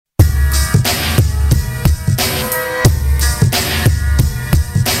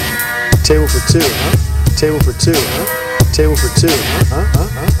Table for two, huh? Table for two, huh? Table for two, huh?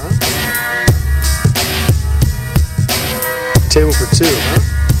 Table for two,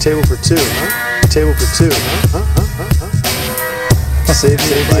 huh? Table for two, huh? Table for two, huh? Save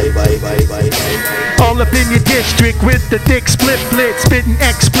me. All up in your district with the thick split, spitting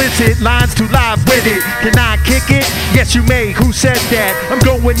explicit lines too live with it. Can I kick it? Yes, you may. Who said that? I'm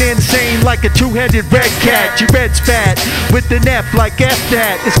going insane like a two-headed red cat. Your red's fat with an F like F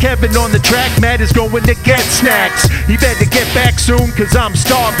that. It's Kevin on the track. Matt is going to get snacks. He better get back soon, cause I'm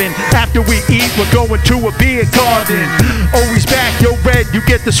starving. After we eat, we're going to a beer garden. Always back, yo Red, you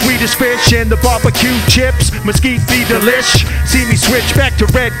get the sweetest fish and the barbecue chips. Mesquite be delish. See me switch back to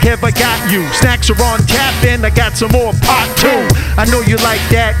Red, Kev, I got you. Snacks are on tap and I got some more pot too. I know you like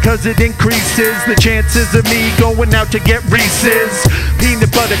that cause it increases the chances of me going out to get Reese's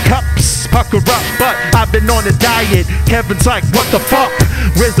peanut butter cups. Pucker up, but I've been on a diet. Kevin's like, what the fuck?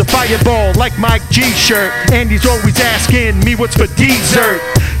 Where's the fireball like Mike G shirt? And he's always asking me what's for dessert.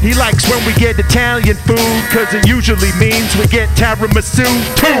 He likes when we get Italian food, cause it usually means we get tiramisu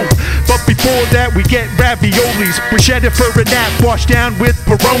too. But before that we get raviolis, bruschetta for a nap, washed down with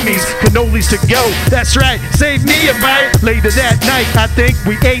Peronis, cannolis to go, that's right, save me a bite. Later that night I think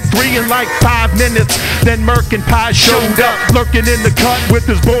we ate 3 in like 5 minutes. Then Merc and Pie showed up, lurking in the cut with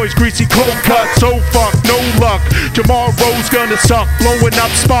his boys greasy cold cut. So fuck, no luck, tomorrow's gonna suck, blowing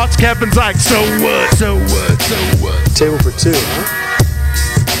up spots. Kevin's like, so what, so what, so what? Table for two, huh?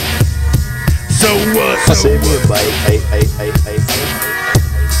 So what? So Save me a what? bite.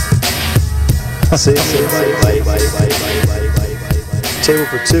 Save me a bite. Table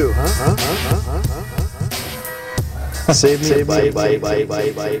for two, huh? Save me a bite.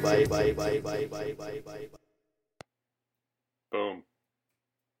 Boom.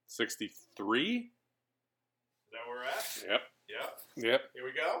 63? Is that where we're at? Yep. Yep. Here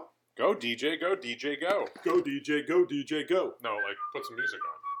we go. Go, DJ, go, DJ, go. Go, DJ. Go, DJ. Go. No, like, put some music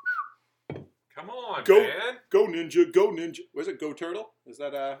on. Come on, Go. man. Go Ninja, Go Ninja. Was it Go Turtle? Is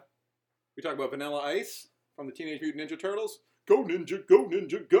that we talk about Vanilla Ice from the Teenage Mutant Ninja Turtles? Go Ninja, Go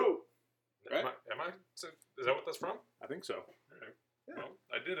Ninja, Go. Right? Is that what that's from? I think so. Yeah. Well,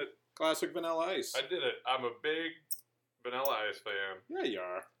 I did it. Classic Vanilla Ice. I did it. I'm a big Vanilla Ice fan. Yeah, you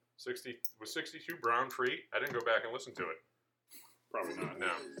are. 62 brown free. I didn't go back and listen to it. Probably not.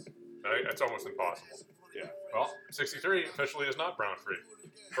 No. It's almost impossible. Yeah. Well, 63 officially is not brown free.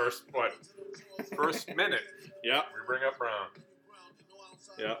 First minute, Yeah. we bring up brown.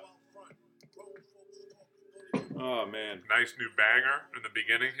 Yeah. Oh man. Nice new banger in the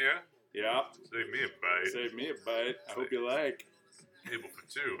beginning here. Yeah. Save me a bite. Save me a bite. I hope you like. Table for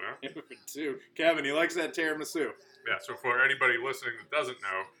two, huh? For two. Kevin, he likes that tiramisu. Yeah, so for anybody listening that doesn't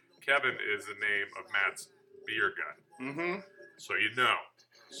know, Kevin is the name of Matt's beer gut. Mm-hmm. So you know.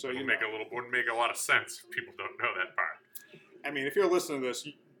 So It you wouldn't make a lot of sense if people don't know that part. I mean, if you're listening to this,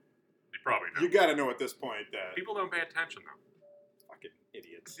 You probably know. you got to know at this point that People don't pay attention, though. fucking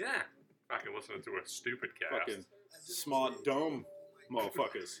idiots. Yeah. Fucking listening to a stupid cast. Fucking smart dome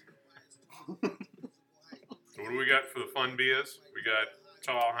motherfuckers. So what do we got for the fun beers? We got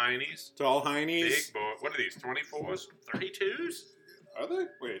tall heinies. Tall heinies. Big boy. What are these? 24s? 32s? Are they?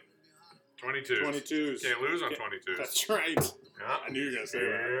 Wait. 22s. 22s. Can't lose on 22s. That's right. Yeah. I knew you were going to say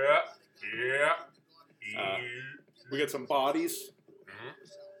that. Yeah. We got some bodies. Mhm.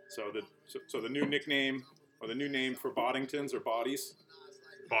 So the new nickname or the new name for Boddingtons or bodies.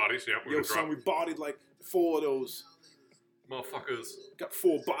 Bodies, yeah. We're Yo, gonna son, drop we bodied like 4 of those. motherfuckers Got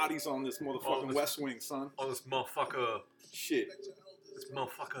 4 bodies on this motherfucking this- West Wing, son. on this motherfucker. Shit. This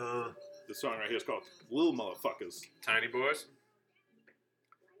motherfucker. The song right here is called Little Motherfuckers. Tiny boys.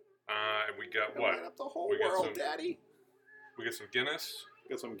 And we got Light what? up the whole We got world, some- Daddy. We got some Guinness.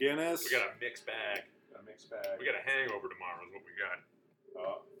 Got some Guinness. We got a mixed bag. a mixed bag. We got a hangover tomorrow is what we got.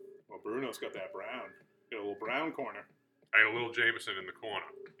 Well, Bruno's got that brown. Got a little brown corner. I got a little Jameson in the corner.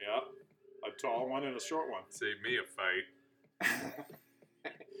 Yeah. A tall one and a short one. Save me a fight.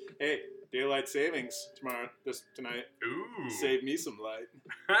 Hey, daylight savings tonight. Ooh. Save me some light.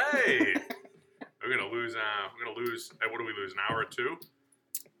 Hey. We're gonna lose. What do we lose? An hour or two?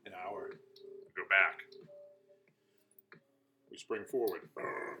 An hour. Go back. We spring forward.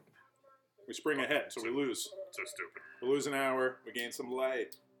 We spring ahead, so we lose. So stupid. We lose an hour. We gain some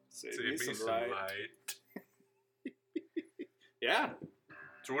light. Save me some light. Yeah.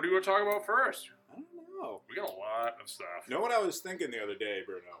 So what do you want to talk about first? I don't know. We got a lot of stuff. You know what I was thinking the other day,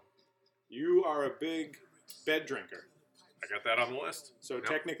 Bruno? You are a big bed drinker. I got that on the list. So Yep.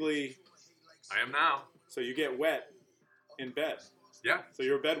 technically, I am now. so you get wet in bed. Yeah. So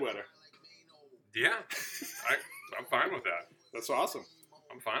you're a bedwetter. Yeah. I'm fine with that. That's awesome.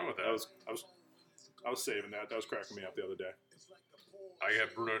 I'm fine with that. I was saving that. That was cracking me up the other day. I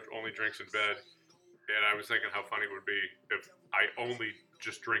have Bruno only drinks in bed, and I was thinking how funny it would be if I only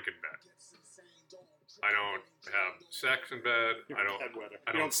just drink in bed. I don't have sex in bed.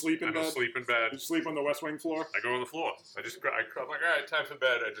 I don't sleep in bed. I don't sleep in bed. You sleep on the West Wing floor. I go on the floor. I'm like, all right, time for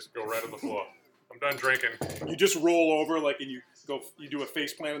bed. I just go right on the floor. I'm done drinking. You just roll over, like, and you do a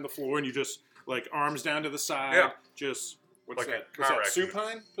face plant on the floor, and you just, like, arms down to the side. Yeah. Just, what's Like that? a car What's that, accident.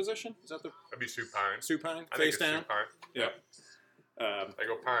 supine position? Is that the That'd be supine. supine? I Face think it's down? supine. Yeah. I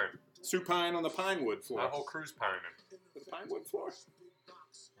go pine. Supine on the pine wood floor. My whole crew's pining. The pine wood floor.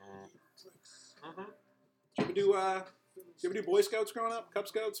 Mm-hmm. Did you ever do Boy Scouts growing up? Cub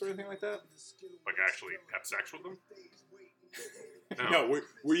Scouts or anything like that? Like actually have sex with them? No.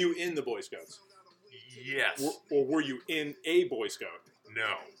 Were you in the Boy Scouts? Yes. Or were you in a Boy Scout?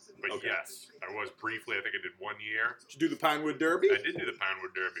 No. But Okay. yes. I was briefly. I think I did 1 year. Did you do the Pinewood Derby? I did do the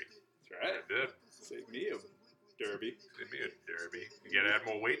Pinewood Derby. That's right. I did. Save me a derby. Did me a derby. You gotta add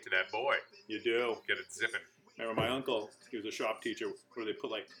more weight to that boy. You do. Get it zipping. Remember my uncle? He was a shop teacher where they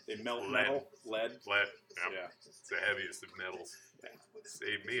put they melt Lead. metal, lead. Lead. Yep. Yeah. It's the heaviest of metals.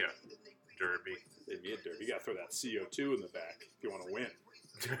 Save me a derby. Save me a derby. You gotta throw that CO2 in the back if you want to win.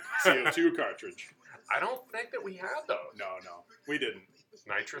 CO2 cartridge. I don't think that we had those. No, we didn't.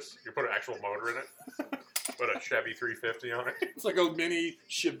 Nitrous? You put an actual motor in it? Put a Chevy 350 on it? It's like a mini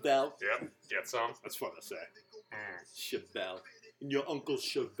Chevelle. Yep. Get some. That's fun to say. Mm. Chevelle. And your Uncle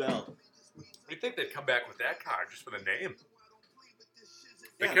Chevelle. You'd think they'd come back with that car just for the name.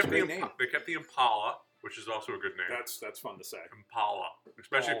 They Yeah, kept it's a the great name. They kept the Impala, which is also a good name. That's fun to say. Impala,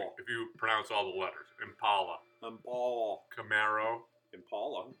 especially Impala. if you pronounce all the letters. Impala, Impala. Camaro,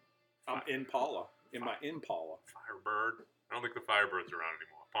 Impala. I'm Impala. In my Impala. Firebird. I don't think the Firebirds are around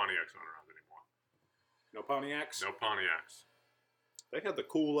anymore. Pontiac's not around anymore. No Pontiacs? No Pontiacs. They had the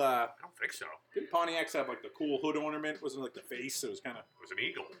cool, I don't think so. didn't Pontiacs have like the cool hood ornament? Wasn't it like the face? It was kind of, It was an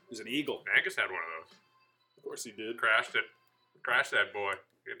Eagle. it was an eagle. Angus had one of those. Of course he did. Crashed it. Crashed that boy.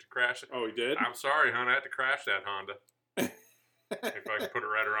 You had to crash it. Oh, he did? I'm sorry, hon. I had to crash that Honda. If I could put it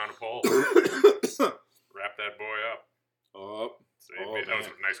right around a pole. Wrap that boy up. Oh, That was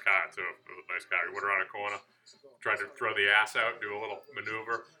man. a nice car, too. It was a nice car. He went around a corner, tried to throw the ass out, do a little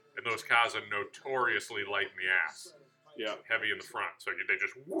maneuver. And those cars are notoriously light in the ass, Yeah. heavy in the front. So they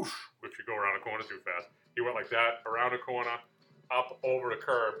just whoosh if you go around a corner too fast. He went like that, around a corner, up over the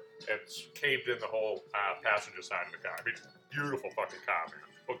curb, and caved in the whole passenger side of the car. I mean, beautiful fucking car, man.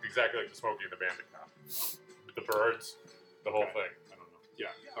 Looked exactly like the Smokey and the Bandit car. The birds, the whole thing. I don't know.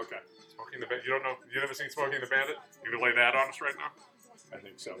 Yeah, okay. Smokey and the Bandit. You don't know? You never seen Smokey and the Bandit? You can lay that on us right now? I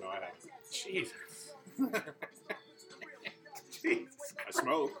think so. No, I haven't. Jesus. I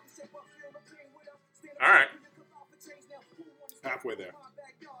smoke. All right. Halfway there.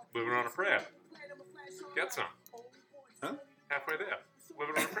 Living on a prayer. Get some. Huh? Halfway there.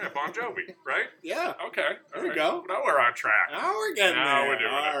 Living on a prayer. Bon Jovi, right? Yeah. Okay. There we go. Now we're on track. Now we're getting Now there. we're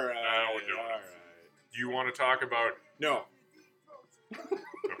doing it. All right. Now we're doing it. all right. Do you want to talk about... No.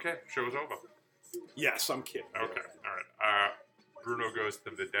 Okay, show's over. Yes, I'm kidding. Okay, all right. Bruno goes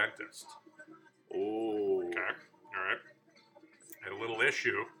to the dentist. Oh. Okay, all right. Had a little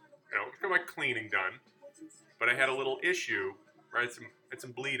issue. Got my cleaning done. But I had a little issue, right?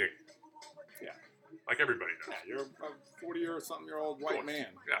 Some bleeding. Yeah. Like everybody does. Yeah, you're a 40 or something year old white man.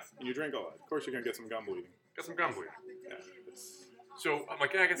 Yeah. And you drink a lot. Of course you're going to get some gum bleeding. Got some gum bleeding. Yeah. It's, So I'm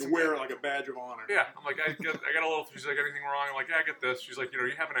like, yeah, I got you some. wear it like a badge of honor. Yeah, I'm like, I got a little. She's like, anything wrong? I'm like, yeah, I get this. She's like, you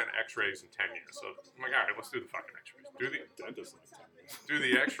haven't had X-rays in 10 years. So I'm like, all right, let's do the fucking X-rays. Dentist like 10 years. Do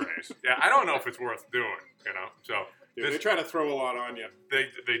the X-rays. Yeah, I don't know if it's worth doing. So Dude, they try to throw a lot on you they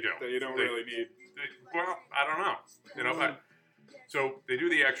do. that you don't They- really need. Well, I don't know. So they do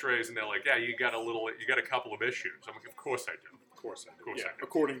the X-rays and they're like, yeah, you got a couple of issues. I'm like, of course I do. Of course I do. Of course Yeah, I do.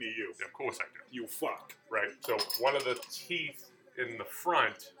 according to you. Yeah, of course I do. You fuck. Right. So one of the teeth in the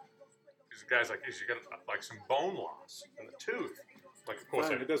front, these guys like, you got like some bone loss in the tooth. Like, of course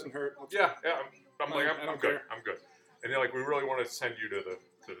Fine, I it do. doesn't hurt. Yeah. I'm Fine, like, I I'm don't good. care. I'm good. And they're like, we really want to send you to the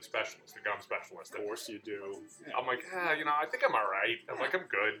specialist, the gum specialist. Of course you do. Yeah. I'm like, I think I'm all right. I'm like, I'm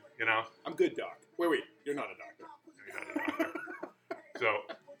good. I'm good, doc. Wait, you're not a doctor. So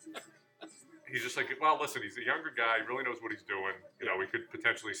he's just like, well, listen, he's a younger guy. He really knows what he's doing. We could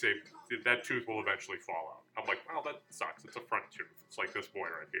potentially save that tooth will eventually fall out. I'm like, well, that sucks. It's a front tooth. It's like this boy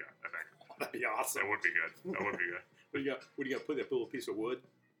right here, I think. That'd be awesome. That would be good. That would be good. What do you got? Put that little piece of wood?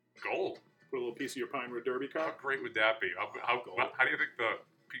 Gold. Put a little piece of your Pinewood Derby How car? great would that be? How do you think the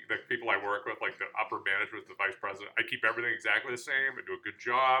people I work with, like the upper management, the vice president, I keep everything exactly the same. I do a good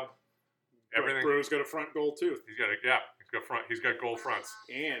job. Everything. Bro's got a front gold tooth. He's got a He's got gold fronts.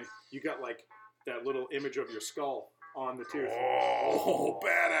 And you got like that little image of your skull on the tooth. Oh,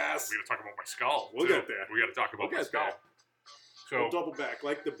 badass. We got to talk about my skull. We'll too. get there. We got to talk about We'll my get skull. there. So, We'll double back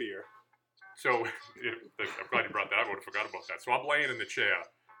like the beer. So I'm glad you brought that up. I would have forgot about that. So I'm laying in the chair,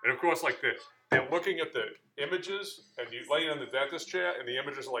 and of course, like they're looking at the images, and you laying in the dentist chair, and the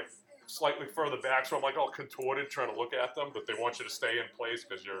images are like slightly further back, so I'm like all contorted trying to look at them, but they want you to stay in place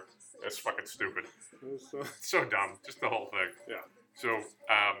because it's fucking stupid. So dumb, just the whole thing. Yeah. So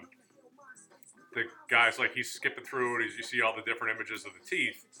the guy's like, he's skipping through it. You see all the different images of the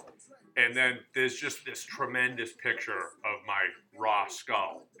teeth. And then there's just this tremendous picture of my raw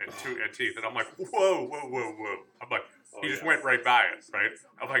skull and teeth. And I'm like, whoa, whoa, whoa, whoa. I'm like, he just went right by it, right?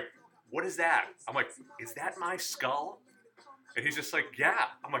 I'm like, what is that? I'm like, is that my skull? And he's just like, yeah.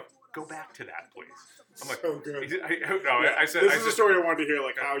 I'm like, go back to that, please. I'm like, so good. I said, this is the story I wanted to hear,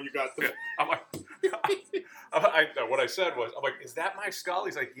 like how you got the. Yeah, I'm like, what I said was, I'm like, is that my skull?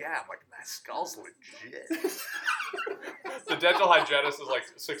 He's like, yeah. I'm like, that skull's legit. The dental hygienist is like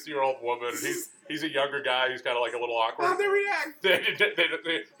a 60-year-old woman. And he's a younger guy. He's kind of like a little awkward. How'd they react?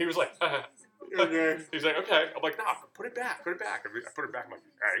 He was like, Okay. he's like, okay. I'm like, no, put it back. And I put it back. I'm like,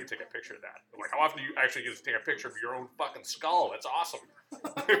 all right, you can take a picture of that. I'm like, how often do you actually get to take a picture of your own fucking skull? That's awesome.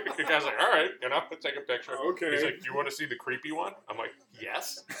 The guy's like, all right, take a picture. Okay. He's like, do you want to see the creepy one? I'm like,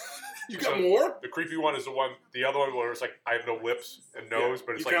 yes. You got more? The creepy one is the other one where it's like, I have no lips and nose,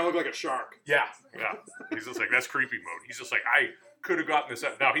 but it's you like. kind of look like a shark. Yeah. He's just like, that's creepy mode. He's just like, I could have gotten this.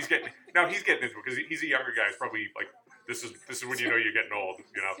 Now he's getting into it because he's a younger guy. He's probably like, this is when you know you're getting old.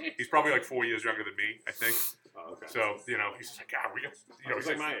 You know, he's probably like 4 years younger than me, I think. Oh, okay. So he's just like, God, He's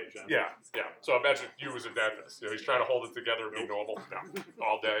like my age. Huh? Yeah. So imagine you as a dentist. He's trying to hold it together and be normal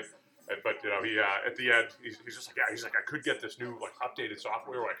all day. But he at the end, he's just like, he's like, I could get this new like updated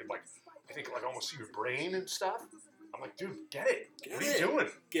software where I could like, I think like almost see your brain and stuff. I'm like, dude, get it. What are you doing?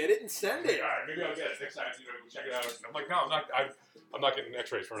 Get it and send it. All right, maybe I'll get it next time. Check it out. I'm like, no, I'm not getting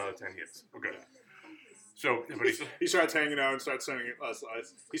X-rays for another 10 years. We're good. So, but he starts hanging out and starts sending us.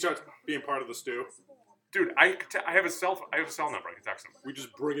 He starts being part of the stew. Dude, I have a cell number. I can text him. We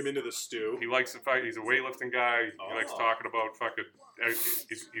just bring him into the stew. He likes to fight. He's a weightlifting guy. He likes talking about fucking.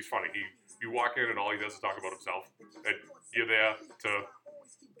 He's funny. You walk in and all he does is talk about himself. And you're there to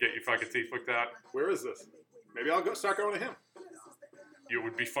get your fucking teeth looked at. Where is this? Maybe I'll start going to him. It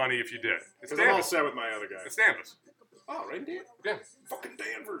would be funny if you did. It's Because I'm all set with my other guy. It's Danvers. Oh, right in Danvers. Yeah. Fucking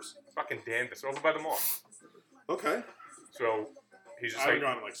Danvers. Fucking Danvers. Over by the mall. Okay. So he's just I like. haven't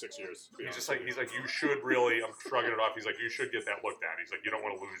gone in like 6 years. He's like, you should really. I'm shrugging it off. He's like, you should get that looked at. He's like, you don't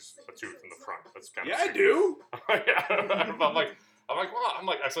want to lose a tooth in the front. That's kind of. Yeah, I do. I'm like,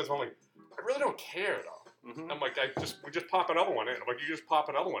 well, I said to him, I'm like, I really don't care though. Mm-hmm. I'm like, we just pop another one in. I'm like, you just pop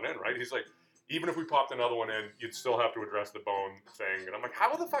another one in, right? He's like, even if we popped another one in, you'd still have to address the bone thing. And I'm like,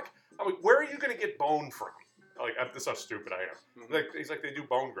 how the fuck? I'm like, where are you gonna get bone from? Like, this is how stupid I am. Mm-hmm. Like, he's like, they do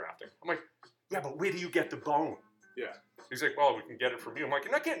bone grafting. I'm like, yeah, but where do you get the bone? Yeah. He's like, well, we can get it from you. I'm like,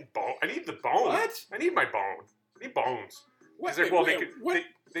 you're not getting bone. I need the bone. What? I need my bone. I need bones. What? He's like, well, Wait, they could. what?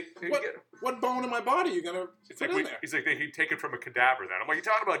 They What bone in my body are you gonna It's put like in there? he's like he'd take it from a cadaver. Then I'm like, you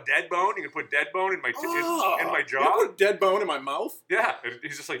talking about dead bone? You can put dead bone in my in my You jaw? put dead bone in my mouth? Yeah, and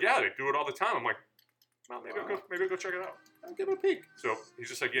he's just like, yeah, they do it all the time. I'm like, well, maybe I'll go check it out. I'll give it a peek. So he's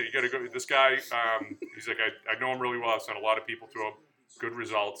just like, yeah, you got to go. This guy, he's like, I know him really well. I've sent a lot of people to him. Good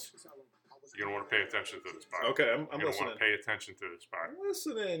results. You're gonna want to pay attention to this part. Okay, I'm You're gonna want to pay attention to this part. I'm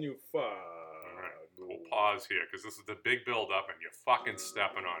listening, you fuck. All right, we'll pause here because this is the big build up, and you're fucking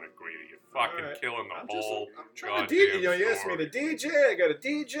stepping on it, Greedy. You're fucking killing the whole I'm goddamn DJ. You asked me story. to DJ. I got a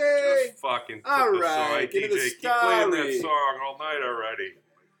DJ. Just fucking put All the song. right, give me the DJ, keep playing that story. song all night already.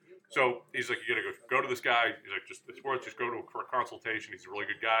 So he's like, you gotta go to this guy. He's like, it's worth just go to for a consultation. He's a really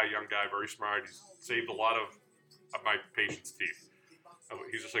good guy, young guy, very smart. He's saved a lot of my patients' teeth.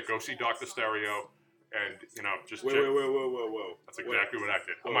 He's just like, go see Dr. Stereo, and just check. Whoa. That's exactly what I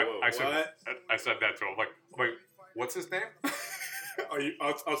did. I'm Whoa, like, whoa, I said that to him. I'm like, what's his name?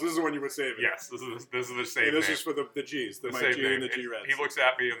 This is the one you would save it. Yes, this is the same Hey, this name. is for the G's, the The my same G name. and the G Reds. He looks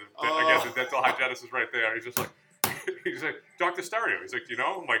at me, and again, the dental hygienist is right there. He's just like, he's like, Dr. Stereo. He's like, do you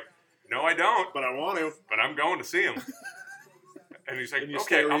know? I'm like, no, I don't, But I want to. but I'm going to see him. And he's like, And you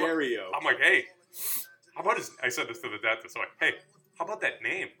okay. stereo. I'm like, hey, how about I said this to the dentist. I'm like, hey, how about that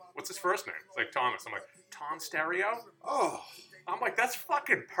name? What's his first name? It's like Thomas. I'm like, Tom Stereo? Oh. I'm like, that's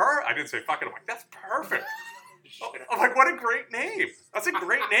fucking I didn't say fucking. I'm like, that's perfect. I'm like, what a great name. That's a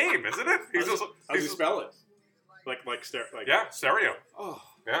great name, isn't it? How do you spell it? Like yeah, Stereo. Oh.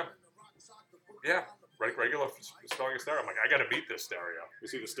 Yeah. Yeah. Regular spelling of stereo. I'm like, I gotta beat this stereo. You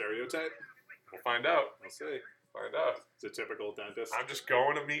see the stereotype? We'll find out. I'll see. Find out. It's a typical dentist. I'm just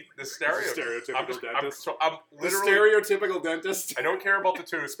going to meet the stereotypical Stereotypical dentist. I'm The literally. stereotypical dentist. I don't care about the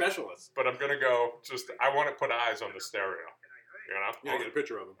tooth, Specialist. but I'm gonna go. I want to put eyes on the stereo. You know. Yeah, get a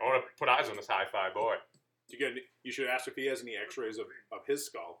picture of him. I want to put eyes on this hi-fi boy. You should ask if he has any X-rays of his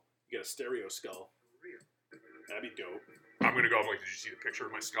skull. You get a stereo skull. That'd be dope. I'm gonna go. I'm like, did you see the picture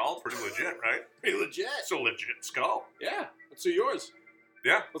of my skull? Pretty legit, right? Pretty legit. It's a legit skull. Yeah. Let's see yours.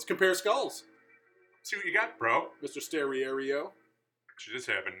 Yeah. Let's compare skulls, See what you got, bro. Mr. Stereo. She just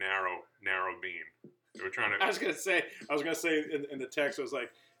have a narrow beam. They were trying I was gonna say in the text, I was like,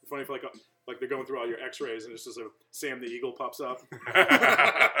 funny if like they're going through all your X-rays and it's just a Sam the Eagle pops up.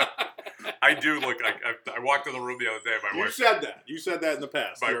 to. I do look like I walked in the room the other day. My You wife, said that. You said that in the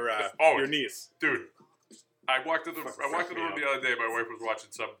past. Your niece. dude. I walked in the room the other day. My wife was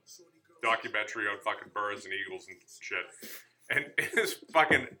watching some documentary on fucking birds and eagles and shit, and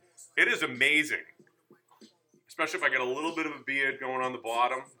it is amazing. Especially if I get a little bit of a beard going on the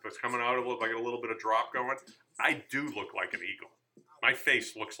bottom, if it's coming out if I get a little bit of drop going, I do look like an eagle. My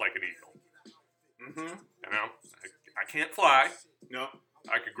face looks like an eagle. Mm-hmm. You know, I can't fly. No.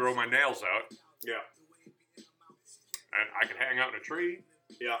 I could grow my nails out, Yeah. and I could hang out in a tree.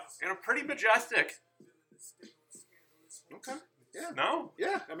 Yeah. And I'm pretty majestic. Okay. Yeah. No?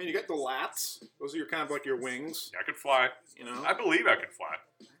 Yeah. I mean, you got the lats. Those are your kind of like your wings. Yeah, I could fly. You know. I believe I could fly.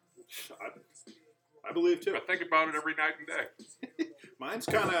 I believe too. I think about it every night and day. Mine's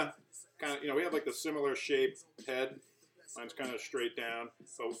kind of, we have like the similar shaped head. Mine's kind of straight down.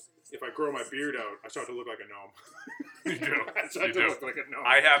 So if I grow my beard out, I start to look like a gnome. You do. I start You to do. look like a gnome.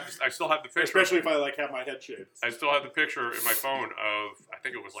 I still have the picture. Especially if I like have my head shaved. I still have the picture in my phone of, I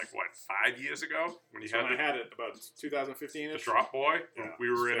think it was like, 5 years ago? When you So had when I the had it about 2015 the ish. drop boy. Yeah, We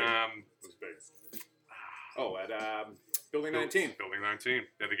were it's in big. It was big. Oh, at Building 19. Building 19.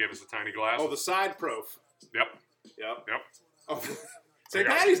 Then they gave us a tiny glass. Oh, the side prof. Yep. Yep. Yep. Oh, St.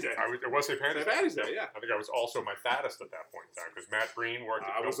 Patty's Day. It was St. Patty's St. Patty's Day, yeah. I think I was also my fattest at that point in time because Matt Breen worked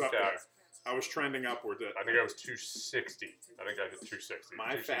at I was Building up there. Tech. I was trending upward. I think I was 260. I think I hit 260.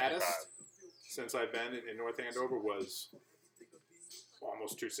 My 265. fattest since I've been in North Andover was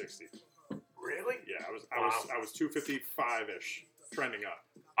almost 260. Really? Yeah, I was 255-ish, trending up.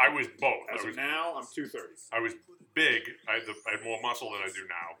 I was both. As of now, I'm 230. I was big. I had more muscle than I do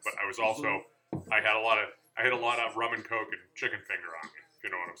now, but I was also I had a lot of rum and coke and chicken finger on me. If you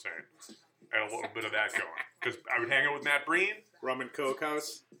know what I'm saying? I had a little bit of that going because I would hang out with Matt Breen. Rum and Coke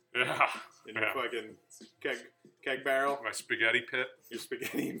house Yeah. in your fucking keg barrel, My spaghetti pit your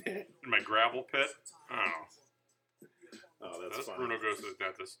spaghetti man. and my gravel pit. Oh, Oh, that's that's fun. Bruno goes to the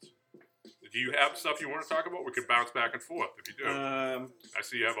dentist. Do you have stuff you want to talk about? We could bounce back and forth if you do. I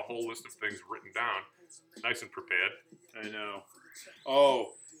see you have a whole list of things written down, nice and prepared. I know.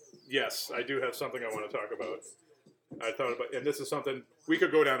 Oh, yes, I do have something I want to talk about. I thought about, and this is something we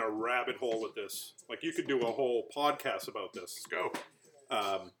could go down a rabbit hole with this. Like you could do a whole podcast about this. Let's go.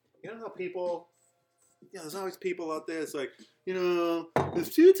 You know how people, there's always people out there. It's like, there's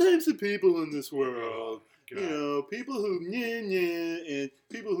two types of people in this world. People who and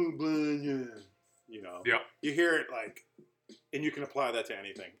people who blah. Yeah. You hear it like, and you can apply that to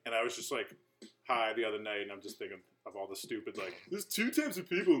anything. And I was just like high the other night, and I'm just thinking of all the stupid like, there's two types of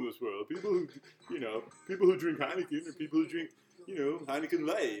people in this world. People who, people who drink Heineken, or people who drink, Heineken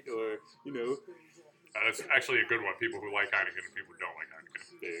Light, or That's actually a good one. People who like Heineken and people who don't like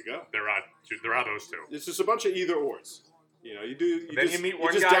Heineken. There you go. There are those two. It's just a bunch of either ors. You meet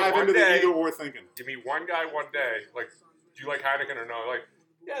one just guy dive one into day. the either or thinking. You meet one guy one day, like, do you like Heineken or no? Like,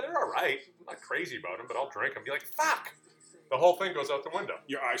 yeah, they're all right. I'm not crazy about them, but I'll drink them. You're like, fuck. The whole thing goes out the window.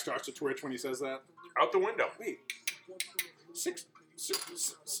 Your eye starts to twitch when he says that. Out the window. Wait,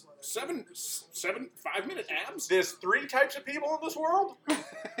 5-minute abs? There's 3 types of people in this world.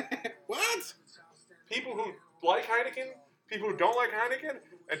 What? People who like Heineken, people who don't like Heineken,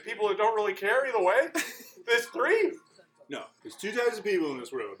 and people who don't really care either way. There's 3. No, there's two types of people in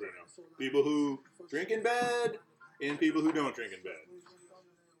this world, Bruno. People who drink in bed and people who don't drink in bed.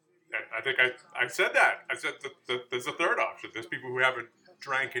 And I think I said that. I said there's a third option. There's people who haven't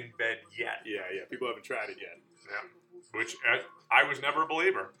drank in bed yet. Yeah, people haven't tried it yet. Yeah. Which I was never a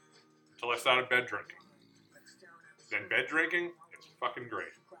believer until I started bed drinking. Then bed drinking, it's fucking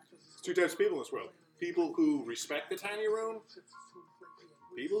great. There's two types of people in this world. People who respect the tiny room,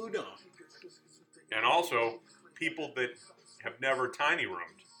 people who don't. And also, people that have never tiny roomed.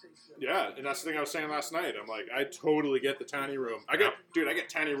 Yeah, and that's the thing I was saying last night. I'm like, I totally get the tiny room. I get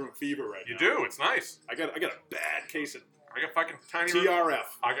tiny room fever right You now. do. It's nice. I got a bad case of I got fucking tiny room. TRF.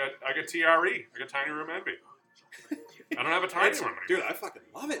 I got TRE. I got tiny room envy. I don't have a tiny room anymore. Dude, I fucking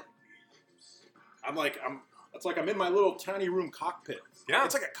love it. It's like I'm in my little tiny room cockpit. Yeah.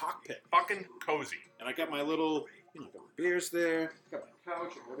 It's like a cockpit. Fucking cozy. And I got my little, got my beers there, got my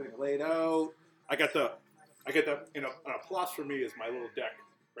couch and everything laid out. I got the, a plus for me is my little deck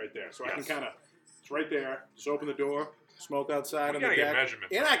right there. So I can Yes. kind of, it's right there, just open the door, smoke outside You on the gotta get deck.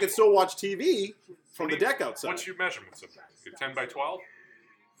 measurements And on I can it. still watch TV from What the do you- deck outside. What's your measurements of that? You 10 by 12?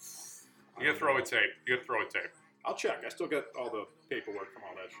 You gotta throw a tape. I'll check. I still got all the paperwork from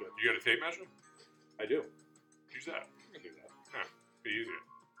all that shit. You got a tape measure? I do. Use that. I can do that. Yeah, be easier.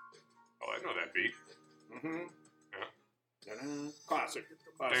 Oh, I know that beat. Mm-hmm. Yeah. Ta-da. Classic. Down,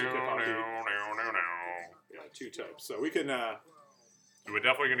 Classic down, hip-hop beat. down, down, down. Yeah, 2 types. So we can, So we're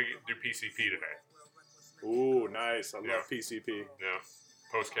definitely gonna do PCP today. ooh, nice. I love Yeah. PCP. Yeah.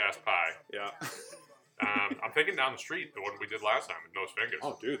 Postcast pie. Yeah. I'm thinking down the street, the one we did last time with Nose Fingers.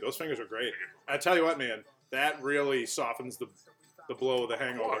 Oh, dude, those fingers are great. I tell you what, man, that really softens the blow of the of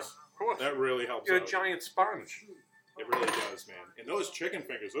hangover. course. Of course. That really helps You're a out. giant sponge. It really does, man. And those chicken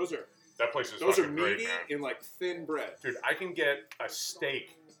fingers, those are That place is those are fucking great, meaty man. and like thin bread. Dude, I can get a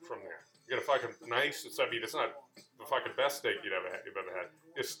steak from there. You get a fucking nice, it's not the fucking best steak you've ever had.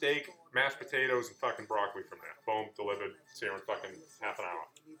 A steak, mashed potatoes, and fucking broccoli from there. Boom, delivered. It's here in fucking half an hour.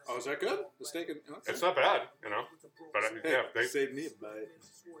 Oh, is that good? The steak and okay. It's not bad, But Hey, yeah, they, saved me a bite.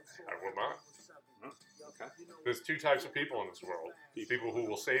 I will not. Oh, okay. There's 2 types of people in this world. People who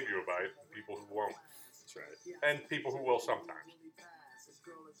will save you a bite, and people who won't. That's right. And people who will sometimes.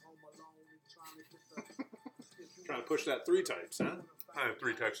 Trying to push that 3 types, huh? I have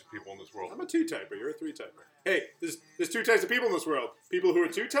 3 types of people in this world. I'm a 2 typer. You're a 3 typer. Hey, there's 2 types of people in this world. People who are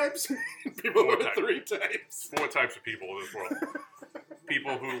 2 types, and people who 4 are 3 types. 4 types of people in this world.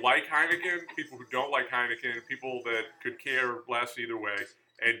 People who like Heineken, people who don't like Heineken, people that could care less either way,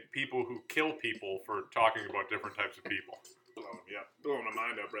 and people who kill people for talking about different types of people. Blowing my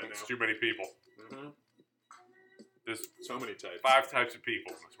mind up right It's now. too many people. Mm-hmm. There's So many types. 5 types of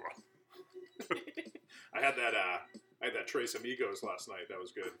people in this world. I had that Tres Amigos last night. That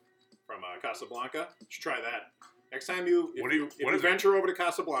was good from Casablanca. You should try that next time if What you is it? venture over to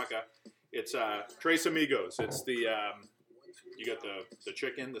Casablanca. It's Tres Amigos. It's the you got the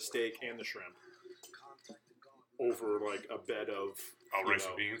chicken, the steak, and the shrimp over like a bed of Rice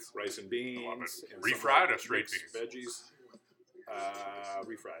and beans. rice and I beans, love it. and Refried some, or straight mixed beans? veggies.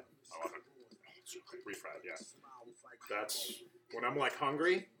 Refried. I love it. Refried, yeah. That's when I'm like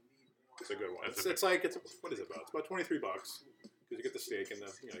hungry. It's a good one. That's It's what is it about? It's about $23 because you get the steak and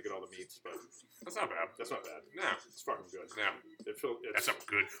you get all the meats, but That's not bad. that's not bad. No. It's fucking good. Yeah. It That's some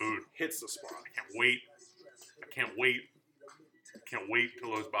good food. hits the spot. I can't wait. I can't wait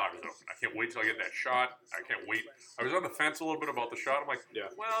till those bars open. I can't wait till I get that shot. I can't wait. I was on the fence a little bit about the shot. I'm like, Yeah.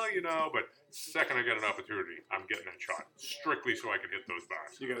 well, but second I get an opportunity, I'm getting that shot. Strictly so I can hit those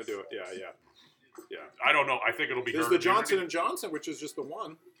bars. You're gonna do it. Yeah. I don't know. I think it'll be There's herd the Johnson immunity. and Johnson, which is just the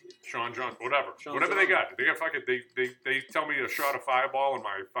one. Sean Johnson, whatever. Sean Whatever they Johnson. got. They got fucking they tell me a shot of Fireball in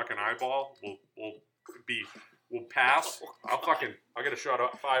my fucking eyeball will pass. I'll get a shot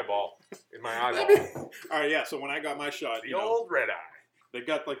of Fireball in my eyeball. All right, yeah. So when I got my shot, The old red eye. they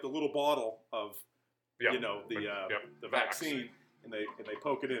got like the little bottle of Yep. the vaccine, and they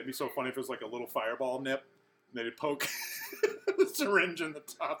poke it in. It'd be so funny if it was like a little Fireball nip, and they'd poke the syringe in the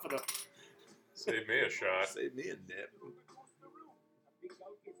top of the. Save me a shot. Save me a nip.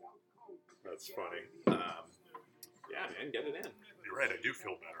 That's funny. Yeah, man, get it in. You're right. I do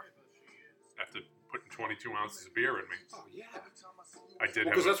feel better after putting 22 ounces of beer in me. Oh yeah. I did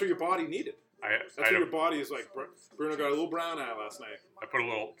Because have. that's what your body needed. That's what I your body is like. Bruno got a little brown eye last night. put a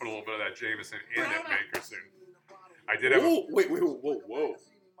little bit of that Jameson in it, Makerson. I did have. Oh, wait, whoa.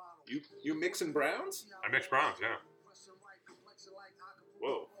 You mixing browns? I mixed browns, yeah.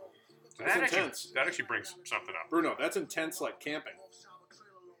 Whoa. So That's intense. that actually brings something up. Bruno, that's intense like camping.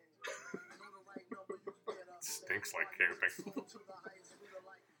 Stinks like camping.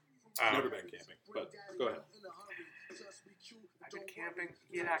 Never been camping, but go ahead. I've been camping.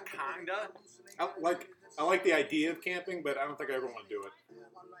 Yeah, kinda. I like the idea of camping, but I don't think I ever want to do it.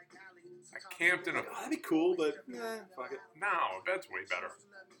 I camped in a. Oh, that'd be cool, but fuck it. No, a bed's way better.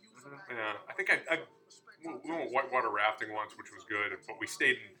 Yeah, I think we went whitewater rafting once, which was good, but we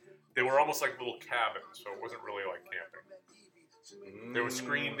stayed in. They were almost like little cabins, so it wasn't really like camping. They were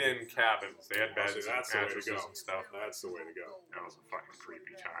screened-in cabins. They had beds and that's the way to mattresses go. and stuff. That's the way to go. That was a fucking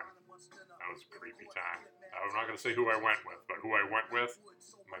creepy time. I'm not going to say who I went with, but who I went with,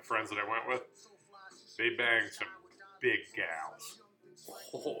 my friends that I went with, they banged some big gals.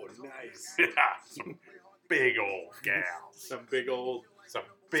 Oh, nice. Yeah, some big old gals. Some big old. Some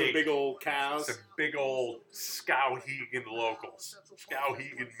big old cows. Some big old Skowhegan locals.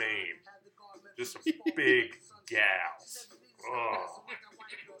 Skowhegan, Maine. Just some big gals. Oh.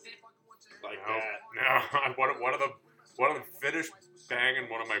 Like No, that. no. One of them finished banging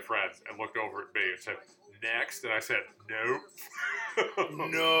one of my friends and looked over at me and said, "Next," and I said, "Nope."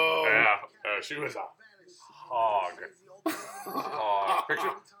 No. Yeah, she was a hog. Hog.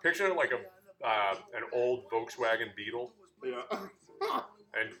 Picture like an old Volkswagen Beetle Yeah.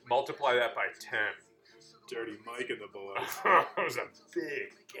 and multiply that by 10. Dirty Mike and the boys. It was a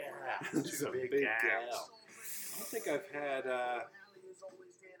big gal. She's Two a big big gals. gal. I don't think I've had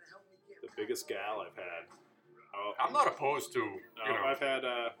the biggest gal I've had. Oh, I'm not opposed to, no, I've had.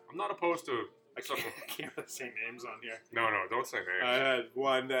 I'm not opposed to. I can't say names on here. No, don't say names. I had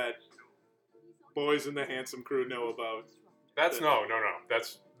one that boys in the Handsome Crew know about. That's no.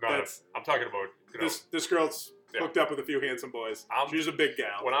 That's not. That's- I'm talking about. This girl's Yeah. hooked up with a few handsome boys. She's a big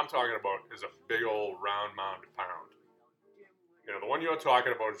gal. What I'm talking about is a big old round mounded pound. The one you're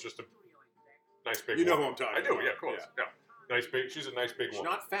talking about is just a nice big. You know woman. who I'm talking I do. about. Yeah, of course. Yeah. Nice big. She's a nice big She's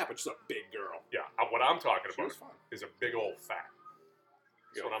woman. not fat, but she's a big girl. Yeah. What I'm talking She about was fun. is a big old fat.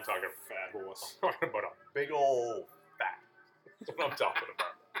 That's what I'm talking about. Fat horse. I'm talking about a big old fat. That's what I'm talking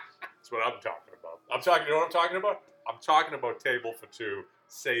about. That's what I'm talking about. You know what I'm talking about? I'm talking about table for two.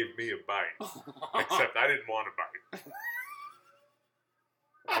 Save me a bite. Except I didn't want a bite.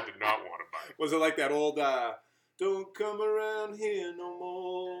 I did not want a bite. Was it like that old "Don't come around here no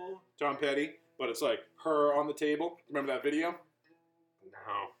more"? Tom Petty, but it's like her on the table. Remember that video?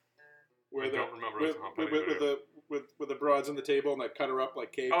 No. Where I the, don't remember with, the Tom Petty with video. with the broads on the table and they cut her up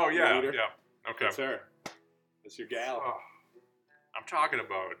like cake. Oh and yeah, eat her. yeah. Okay. That's her. That's your gal. Oh, I'm talking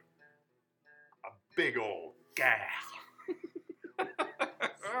about a big old gal.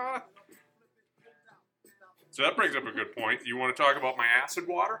 So that brings up a good point. You want to talk about my acid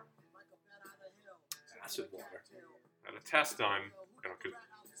water? Acid water. I had a test done, because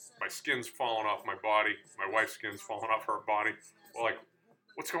my skin's falling off my body. My wife's skin's falling off her body. Well, like,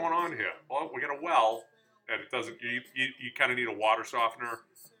 what's going on here? Well, we got a well, and it doesn't. You kind of need a water softener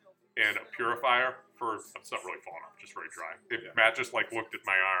and a purifier for. It's not really falling off, just very dry. Matt just looked at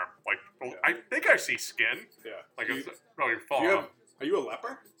my arm, like, well, I think I see skin. Yeah. Like Do it's you- probably do you falling have- off. Are you a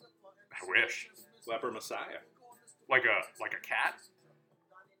leper? I wish. Leper Messiah. Like a cat?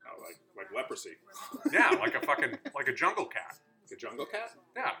 Oh, like leprosy. Yeah, like a jungle cat. A jungle cat?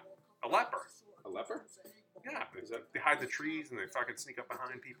 Yeah, a leper. A leper? Yeah, Is that- they hide the trees and they fucking sneak up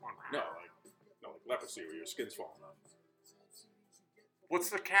behind people. And, No, like leprosy where your skin's falling off. What's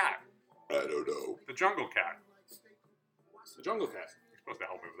the cat? I don't know. The jungle cat. The jungle cat. You're supposed to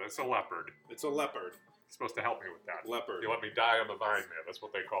help me with that. It's a leopard. It's a leopard. You're supposed to help me with that. Leopard. You let me die on the vine there. That's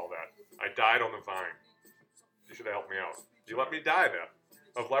what they call that. I died on the vine. You should have helped me out. You let me die there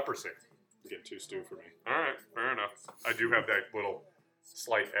of leprosy. You're getting too stew for me. All right, fair enough. I do have that little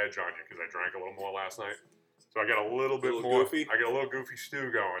slight edge on you because I drank a little more last night. So I got a little bit Little more. goofy? I got a little goofy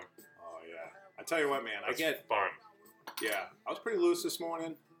stew going. Oh yeah. I tell you what, man. That's I get. fun. Yeah. I was pretty loose this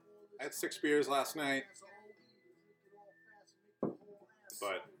morning. I had 6 beers last night.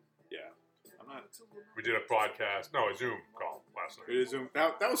 But yeah, I'm not. We did a podcast, no, a Zoom call last night. It is.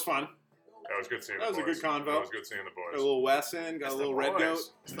 That was fun. That was good seeing That the was a boys. good convo. That was good seeing the Got a boys. little Wes in. Got It's a the little Red boys. Goat.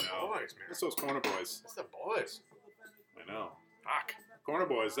 It's the I know. boys, man. It's those corner boys. It's the boys. I know. Fuck. Corner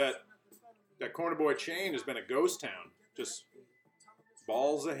boys. That corner boy chain has been a ghost town. Just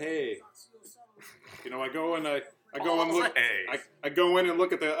balls of hay. You know, I go and look. Hey. I go in and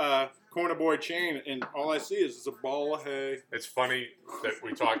look at the corner boy chain, and all I see is a ball of hay. It's funny that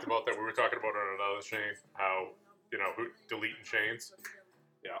we talked about that. We were talking about on another chain how deleting chains.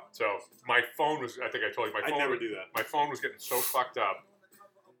 Yeah. So my phone was. I think I told you my I'd phone. never do that. My phone was getting so fucked up.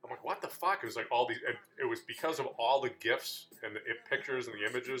 I'm like, what the fuck? It was like all these. And it was because of all the gifs and the pictures and the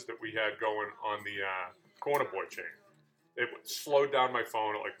images that we had going on the corner boy chain. It slowed down my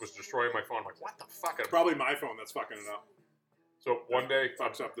phone. It was destroying my phone. I'm like, what the fuck? It's probably my phone that's fucking it up. So one day,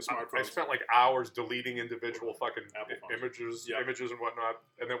 Fucks up the I smartphone. spent like hours deleting individual fucking Apple phones. images Yep. and whatnot.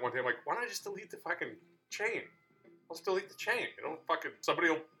 And then one day I'm like, why don't I just delete the fucking chain? Let's delete the chain. Somebody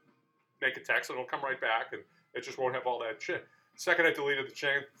will make a text and it'll come right back and it just won't have all that shit. Second I deleted the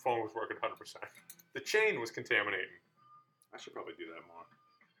chain, the phone was working 100%. The chain was contaminating. I should probably do that more.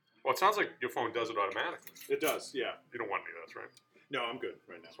 Well, it sounds like your phone does it automatically. It does, yeah. You don't want any of this, right? No, I'm good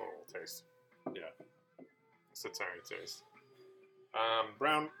right now. That's what it will taste. Yeah. It's a tiny taste.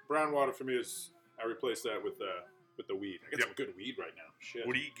 Brown water for me is I replace that with the weed. I get some good weed right now. Shit.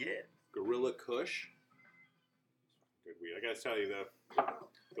 What do you get? Gorilla Kush. Good weed. I gotta tell you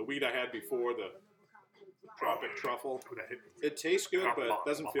the weed I had before the tropic truffle. Ooh, that hit me. It tastes good, but it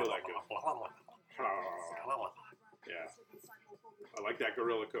doesn't feel that good. Yeah. I like that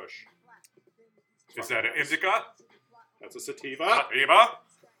Gorilla Kush. Is that an indica? That's a sativa. Eva?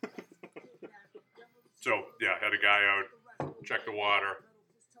 So, yeah, had a guy out, check the water,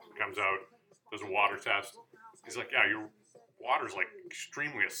 comes out, does a water test. He's like, yeah, your water's like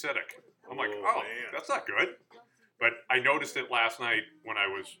extremely acidic. I'm like, Oh, oh, man. that's not good. But I noticed it last night when I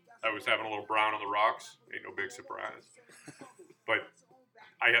was having a little brown on the rocks. Ain't no big surprise. But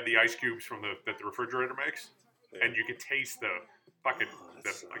I had the ice cubes from that the refrigerator makes, and you can taste the fucking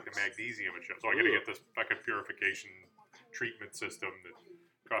like the magnesium and shit. So I got to get this fucking purification treatment system that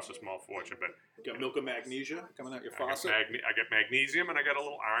costs a small fortune. But Got milk of magnesia coming out your I got, faucet. I got magnesium, and I got a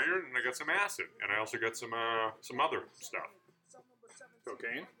little iron, and I got some acid, and I also got some other stuff.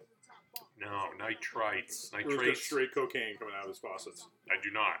 Cocaine. No, nitrites. Or is there Nitrates. straight cocaine coming out of his faucets? I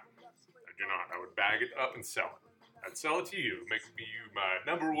do not. I would bag it up and sell it. I'd sell it to you, make me you my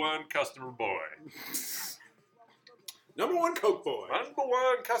number one customer boy. Number one Coke boy. Number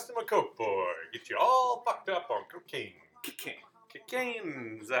one customer Coke boy. Get you all fucked up on cocaine. Cocaine.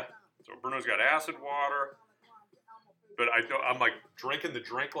 Cocaine's. So Bruno's got acid water. But I'm like drinking the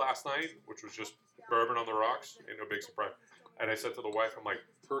drink last night, which was just bourbon on the rocks. Ain't no big surprise. And I said to the wife, I'm like,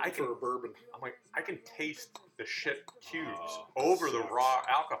 For a bourbon. I can taste the shit cubes Oh, over the sucks. raw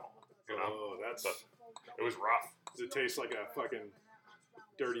alcohol. You know? Oh, that's. But it was rough. Does it taste like a fucking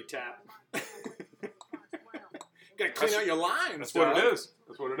dirty tap? Gotta clean out your lines. That's what dog. it is.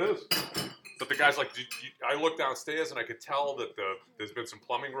 That's what it is. But the guy's like, I looked downstairs and I could tell that there's been some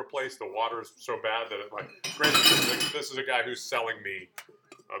plumbing replaced. The water's so bad that it like. Granted, this is a guy who's selling me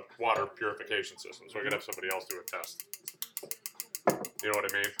a water purification system, so I could have somebody else do a test. You know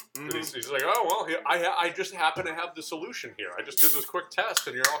what I mean? And he's like, oh well, here, I just happen to have the solution here. I just did this quick test,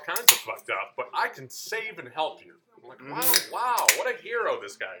 and you're all kinds of fucked up, but I can save and help you. I'm like, wow, what a hero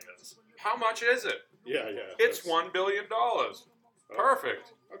this guy is. How much is it? Yeah. It's that's- $1 billion.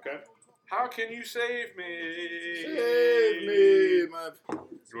 Perfect. Okay. How can you save me? Save me, my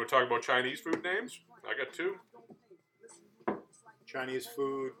You want to talk about Chinese food names? I got two. Chinese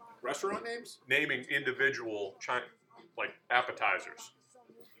food restaurant names. Naming individual like appetizers.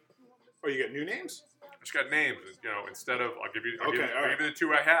 Oh, you got new names? It's got names. You know, instead of I'll give you Okay, all right. the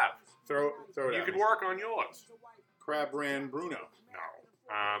two I have. Throw it You at can me. work on yours. Crab Rand Bruno.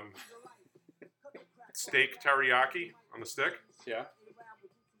 No. Steak teriyaki on the stick. Yeah.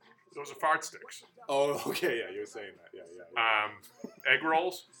 Those are fart sticks. Oh, okay. Yeah, you were saying that. Yeah. Egg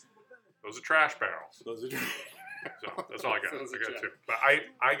rolls. Those are trash barrels. Those are. So that's all I got. Those I are got trash. two. But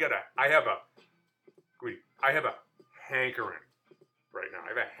I have a hankering right now. I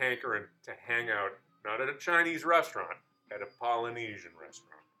have a hankering to hang out, not at a Chinese restaurant, at a Polynesian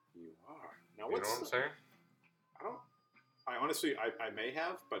restaurant. You are. Now You know what's? what I'm saying? I honestly, I may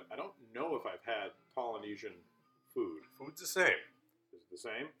have, but I don't know if I've had Polynesian food. Food's the same. Is it the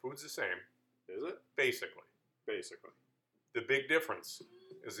same? Food's the same, Is it? basically. Basically. The big difference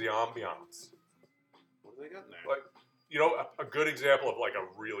is the ambiance. What do they got in there? Like, you know, a good example of like a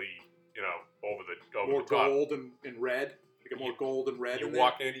really, you know, over More the top. gold and red. You got more gold and red You in there.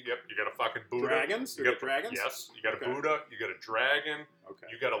 walk in, you got a fucking Buddha. Dragons? You You got got dragons? Yes, you got a Okay. Buddha. You got a dragon. Okay.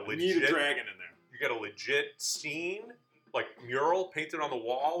 You got a I need legit. a dragon in there. You got a legit scene, like mural painted on the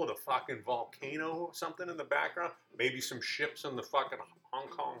wall with a fucking volcano or something in the background. Maybe some ships in the fucking Hong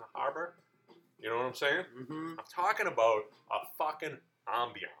Kong harbor. You know what I'm saying? Mm-hmm. I'm talking about a fucking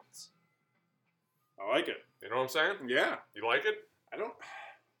ambiance. I like it. You know what I'm saying? Yeah. You like it? I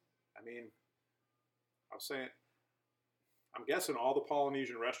mean, I'm saying, I'm guessing all the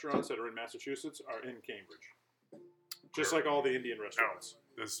Polynesian restaurants that are in Massachusetts are in Cambridge. Just like all the Indian restaurants.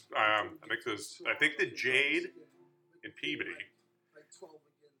 There's, I think the Jade in Peabody.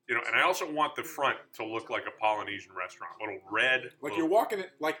 You know, and I also want the front to look like a Polynesian restaurant, little red. Like little, you're walking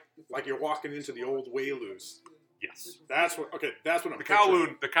it, like you're walking into the old Whalus. Yes. That's what I'm The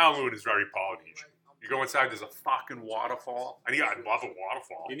picturing. Kowloon is very Polynesian. You go inside, there's a fucking waterfall. And yeah, I love a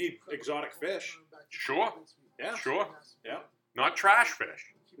waterfall. You need exotic fish. Sure, Yeah. sure. Yeah. Not trash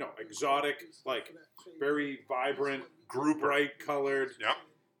fish. No, exotic, like very vibrant, Grouper. bright colored. Yep.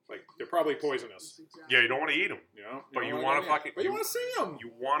 Like they're probably poisonous. Yeah, you don't want to eat them. You know. But you know wanna what I mean? fucking- But you want to see them. You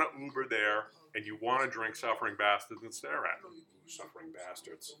want to Uber there, and you want to drink Suffering Bastards and stare at them. Suffering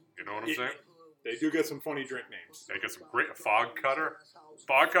bastards. You know what I'm Yeah. saying? They do get some funny drink names. They get some great fog cutter.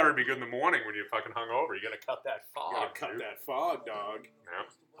 Fog cutter would be good in the morning when you're fucking hungover. You got to cut that fog. You gotta cut dude. that fog, dog. Yeah.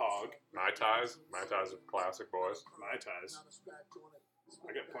 Hog. Mai Tais. Mai Tais are classic, boys. My ties.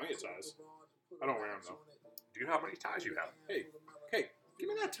 I got plenty of ties. I don't wear them though. Do you know how many ties you have? Hey, give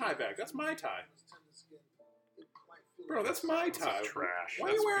me that tie back. That's my tie. Bro, that's my It's tie. trash. Why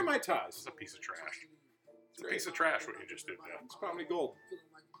are you wearing my It's ties? a piece of trash. It's a piece of trash what you just did there. It's probably gold.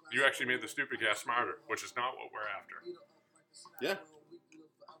 You actually made the stupid guy smarter, which is not what we're after. Yeah.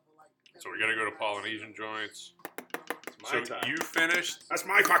 So we gotta go to Polynesian joints. It's my So tie. you finished That's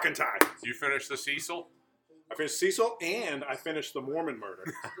my fucking tie. the Cecil? I finished Cecil and I finished the Mormon murder.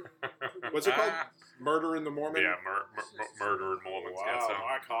 What's it called? Murder in the Mormon? Yeah, murder and Mormons. Wow, Got some.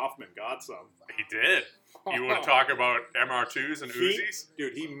 Mark Hoffman got some. He did. You want to talk about MR2s and Uzis?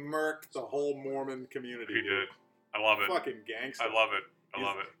 Dude, he murked the whole Mormon community. He did. I love it. Fucking gangster. I love it. I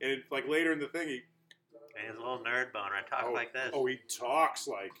love it. And it, like later in the thing, he And he's a little nerd boner. I talk like this. he talks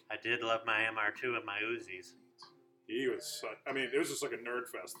like I did love my MR2 and my Uzis. he was. I mean, it was just like a nerd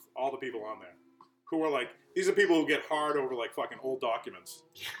fest. All the people on there who were like, these are people who get hard over like fucking old documents.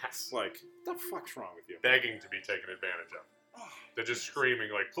 Yes. Like, what the fuck's wrong with you? Begging to be taken advantage of. They're just screaming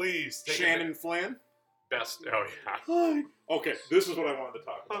like, please. Take Shannon Flynn. Best. Oh, yeah. Hi. Okay, this is what I wanted to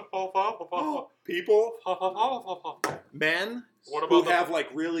talk about. People, men What who about the- have like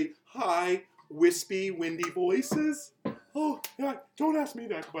really high, wispy, windy voices. Oh, yeah, don't ask me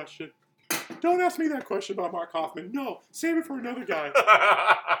that question. Don't ask me that question about Mark Hoffman. No, save it for another guy.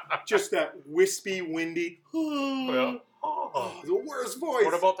 Just that wispy, windy. Well, Oh, the worst voice.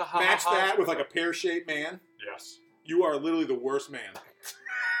 What about the ha Match ha? that with like a pear-shaped man. Yes. You are literally the worst man.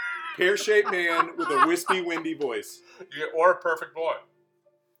 Pear-shaped man with a wispy, windy voice. Or a perfect boy.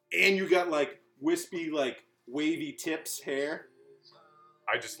 And you got like wispy, like wavy tips hair.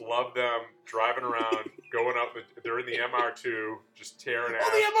 I just love them driving around, going up. They're in the MR2, just tearing ass.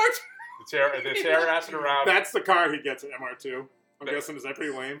 Oh, the MR2. They're tearing assing around. That's the car he gets at MR2. I'm That- guessing, is that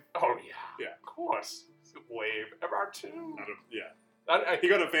pretty lame? Oh yeah. Yeah. Of course. Wave MR2. Yeah. He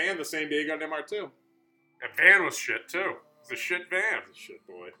got a van the same day he got an MR2. That van was shit too. It's a shit van. Shit,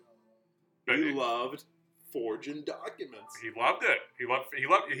 boy. But He loved forging documents. he loved it.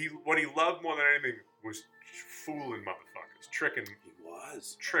 What he loved more than anything was fooling motherfuckers, tricking He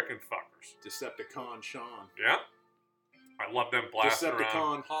was. fuckers. Decepticon Sean. Yeah. I love them blasting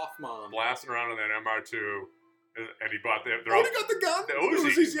around Decepticon Hoffman. in that MR2, and he bought their Oh, he got the gun? the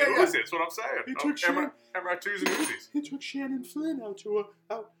Uzis. Uzis, yeah, yeah. Uzi, that's what I'm saying. He took Shannon. MR2s and Uzis. He took Shannon Flynn out to a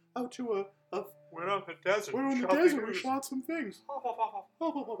Went up the desert. we're in the shot the desert. We Uzis. shot some things.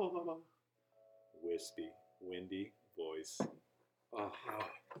 Wispy, windy voice. Oh,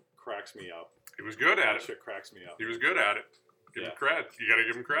 cracks me up. He was good at That it. shit cracks me up. He was good at it. Give him cred. You gotta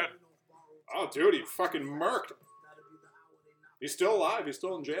give him cred. Oh, dude, he fucking murked. He's still alive. He's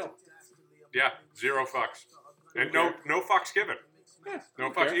still in jail. Yeah, zero fucks. And no fucks given. Yeah, No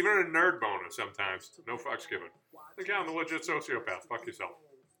don't fucks. care. Even a nerd bonus sometimes. No fucks given. Like, yeah, I'm a legit sociopath. Fuck yourself.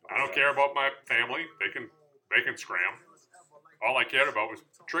 I don't care about my family. They can scram. All I cared about was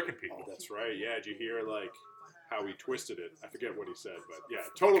tricking people. Oh, that's right. Yeah, did you hear like how he twisted it? I forget what he said, but yeah,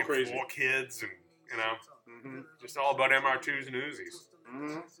 total Fucking crazy. 4 kids and, you know, Mm-hmm. just all about MR2s and Uzis.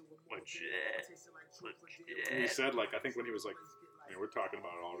 Mm-hmm. Legit. He Legit. said like I think when he was like, I mean, we're talking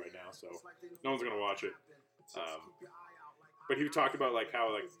about it all right now, so no one's gonna watch it. But he talked about like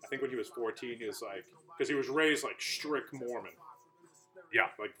how like I think when he was 14, he was like because he was raised like strict Mormon. Yeah.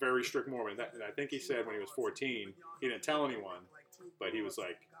 Like very strict Mormon. And I think he said when he was 14, he didn't tell anyone, but he was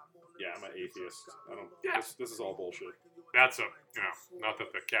like, yeah, I'm an atheist. I don't. Yeah. This is all bullshit. That's not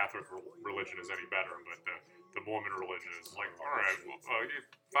that the Catholic religion is any better, but the Mormon religion is like, all right, well, you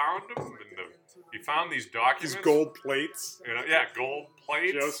found them, and you found these documents. His gold plates. You know, yeah, gold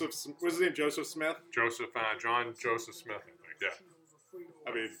plates. What's his name? Joseph Smith. John Joseph Smith, I think.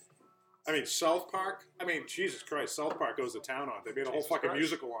 Yeah. I mean, South Park. I mean, Jesus Christ, South Park goes to town on it. They made a whole Jesus fucking Christ.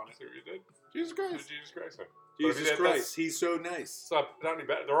 musical on it. See what you did? Jesus What did Christ. Jesus Christ say? Jesus But I mean, Christ, he's so nice. It's not any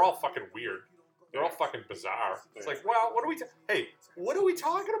better. They're all fucking weird. They're all fucking bizarre. It's like, well, what are we? Hey, what are we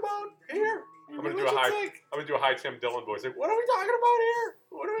talking about here? I'm gonna do a high Tim Dillon voice. Like, what are we talking about here?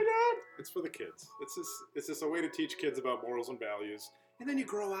 What are we doing? It's for the kids. It's just a way to teach kids about morals and values, and then you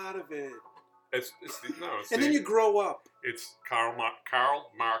grow out of it, It's then you grow up. It's Karl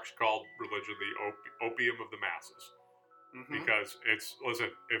Marx called religion the opium of the masses. Mm-hmm. Because listen,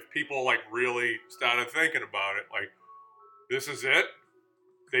 if people like really started thinking about it, like this is it,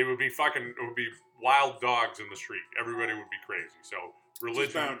 it would be wild dogs in the street. Everybody would be crazy. So Just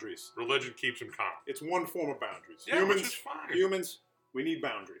religion boundaries. Religion keeps them calm. It's one form of boundaries. Yeah, which is fine. Humans, we need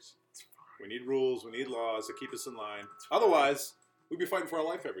boundaries. We need rules. We need laws to keep us in line. Otherwise, we'd be fighting for our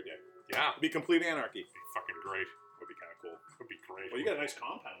life every day. Yeah, It'd be complete anarchy. it'd be fucking great. Would be kind of cool. It'd be great. Well, you got a nice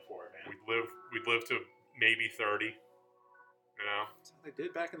compound for it, man. We'd live to maybe 30. You know, That's how they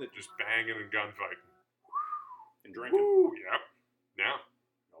did back in the just banging and gunfighting. and drinking. Woo, yep. Yeah.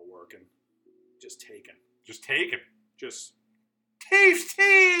 No working. Just taking. Just taking. Just Taves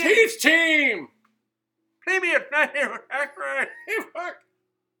team. Taves team. Play me a nightmare. Hey, fuck.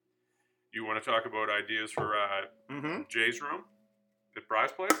 You want to talk about ideas for Mm-hmm. Jay's room at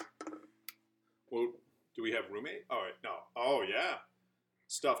Bry's place? Well, do we have roommate? Oh wait, no. Oh yeah.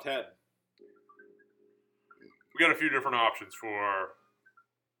 Stuffed head. We got a few different options for.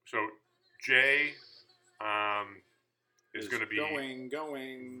 So Jay is going to be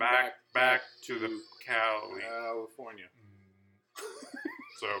going back to the Cali. California.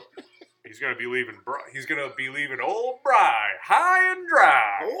 So he's going to be leaving. He's going to be leaving old Bry high and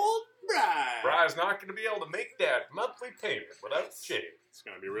dry. Old Bry. Bry's not going to be able to make that monthly payment without Jay. It's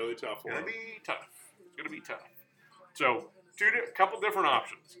gonna be really tough for It's him. going to be tough. It's going to be tough. So couple different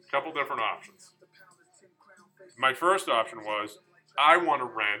options. My first option was I want to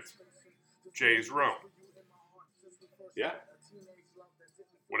rent Jay's room. Yeah.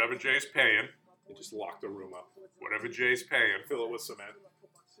 Whatever Jay's paying, You just lock the room up. whatever Jay's paying, Fill it with cement.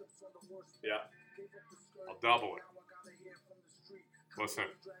 Yeah. I'll double it. Listen.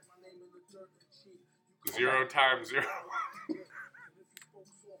 0 times 0.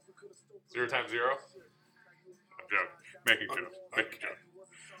 0 times 0? I'm joking. Making joke.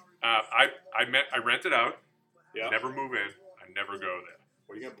 I rent it out. Yeah. Never move in. I never go there.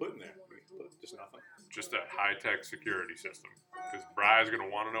 What are you gonna put in there? Just nothing. Just a high-tech security system. Because Bry's going to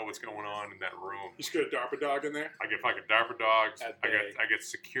want to know what's going on in that room. You just get a DARPA dog in there. I get fucking Dapper dogs. At I bay. get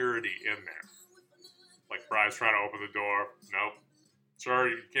security in there. Like Bry's trying to open the door. Nope.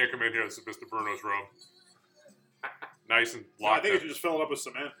 Sorry, you can't come in here. This is Mr. Bruno's room. Nice and No, I locked think up. you just fill it up with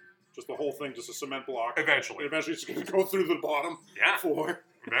cement. Just the whole thing, just a cement block. Eventually. And eventually it's gonna go through the bottom Yeah. floor.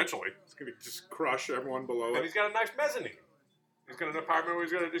 Eventually. It's gonna just crush everyone below And it. he's got a nice mezzanine. He's got an apartment where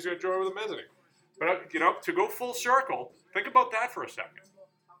he's going to enjoy with a mezzanine. But, to go full circle, think about that for a second.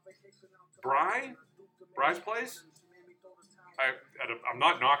 Bry's place, I'm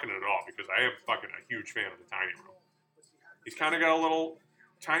not knocking it at all because I am fucking a huge fan of the tiny room. He's kind of got a little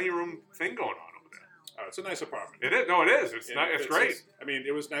tiny room thing going on over there. Oh, it's a nice apartment. It is. No, it is. It's And not. It's great. just- I mean,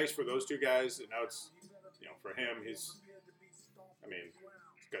 it was nice for those two guys, and now it's, for him, he's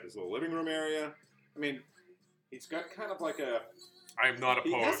got his little living room area. I mean, he's got kind of like I am not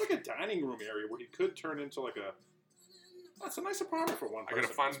he has opposed. like a dining room area where he could turn into like a. That's a nice apartment for one I person.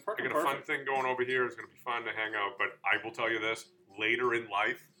 got a fun. It's I fucking got a fun perfect. thing going over here. It's going to be fun to hang out. But I will tell you this: later in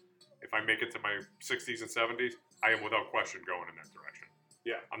life, if I make it to my 60s and 70s, I am without question going in that direction.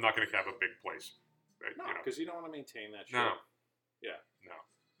 Yeah. I'm not going to have a big place. Right? No, because you don't want to maintain that shit. No. Yeah. No.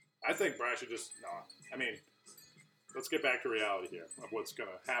 I think Brad should just no. I mean, let's get back to reality here of what's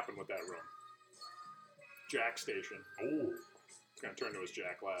gonna happen with that room. Jack station. Oh. It's gonna turn to his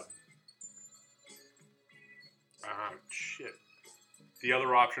Jack lab. Shit. The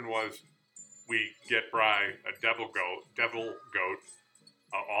other option was we get Bry a devil goat,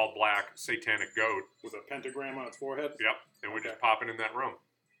 all black satanic goat. With a pentagram on its forehead. Yep. And we just Okay. pop it in that room.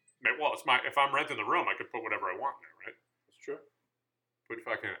 Well, if I'm renting the room, I could put whatever I want in there, right? That's true. Put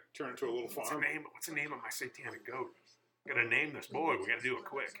fucking. Turn into a little What's the farm. name? What's the name of my satanic goat? Gotta name this boy. We gotta do it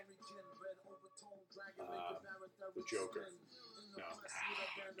quick. The Joker. No.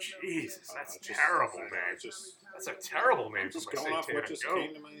 Jesus, that's it's just- terrible, I know, man. it's just That's a terrible name I'm just for my going off what satanic just goat.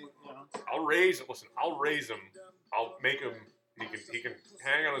 came to my. I'll raise him. I'll make him. He can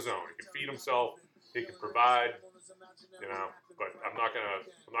hang on his own. He can feed himself. He can provide. But I'm not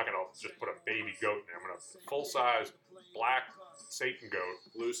gonna just put a baby goat in there. I'm gonna full size black Satan goat.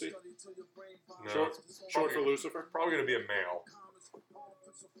 Lucy. No, Short for Lucifer. Probably gonna be a male.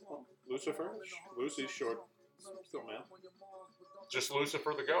 Lucifer. Lucy's short. Still male. Just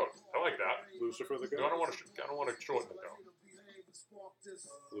Lucifer the goat. I like that. Lucifer the No, I goat. don't want to shorten the goat.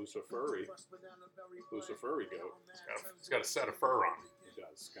 Lucifery. Lucifery goat. It's got a set of fur on. He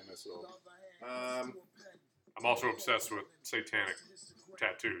does. Kind of little. I'm also obsessed with satanic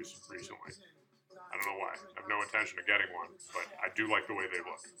tattoos recently. I don't know why. I have no intention of getting one, but I do like the way they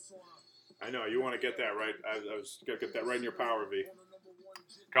look. I know you want to get that right. I was gonna get that right in your power V.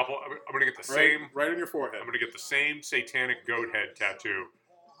 I'm gonna get the same. Right in your forehead. I'm gonna get the same satanic goat head tattoo,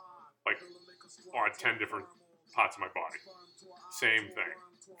 like on 10 different parts of my body. Same thing.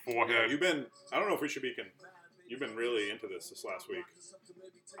 Yeah, Forehead. you've been. I don't know if we should be. You've been really into this last week.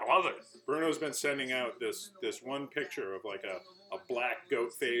 I love it. Bruno's been sending out this one picture of like a black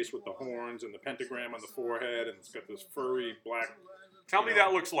goat face with the horns and the pentagram on the forehead, and it's got this furry black. Tell me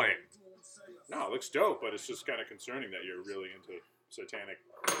that looks lame. No, it looks dope, but it's just kind of concerning that you're really into satanic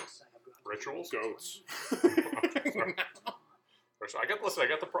Rituals. goats. So I got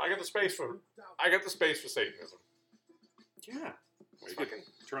the space for Satanism. Yeah. Well, you could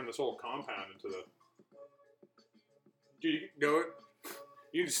turn this whole compound into the Do you know it?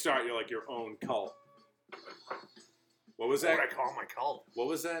 You can start your own cult. What was What that? would I call my cult? What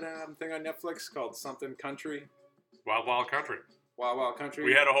was that thing on Netflix called something country? Wild Wild Country. Wild Wild Country.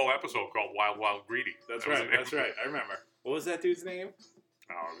 We had a whole episode called Wild Wild Greedy. That's That was right. the name That's of it. right. I remember. What was that dude's name?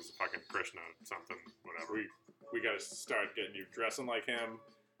 Oh, it was fucking Krishna something, whatever. We got to start getting you dressing like him.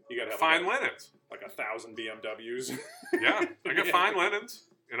 You got to have Fine linens. like 1,000 BMWs. Yeah, I got fine linens.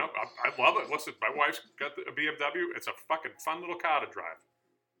 You know, I love it. Listen, my wife's got a BMW. It's a fucking fun little car to drive.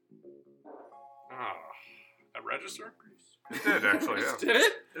 Ah, that register? It did actually. Yeah, Did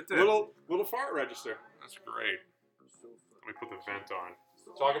it? it did. Little fart register. That's great. Let me put the vent on.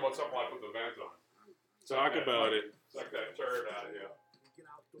 Talk about something I put the vent on. Talk about it. Suck that turd out of here.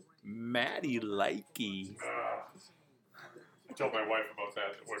 Matty Likey. I told my wife about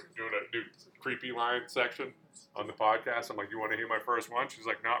that. We're doing a new creepy line section on the podcast. I'm like, you want to hear my first one? She's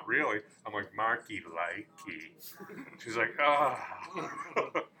like, not really. I'm like, Marky Likey. She's like,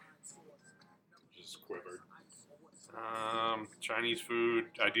 Just quivered. Chinese food,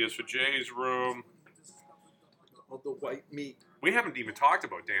 ideas for Jay's room. All the white meat. We haven't even talked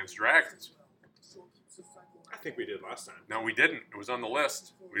about Dan's Dragons. I think we did last time. No, we didn't. It was on the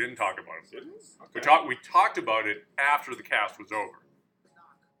list. We didn't talk about it. Didn't we? Okay. We talked about it after the cast was over.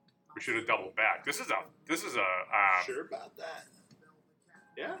 We should have doubled back. This is a Sure about that?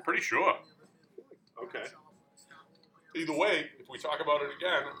 Yeah. pretty sure. Okay. Either way, if we talk about it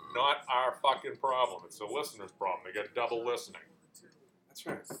again, not our fucking problem. It's the listener's problem. They get double listening. That's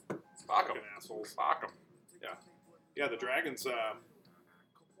right. Fuck them. Fucking assholes. Fuck them. Yeah, the Dragons.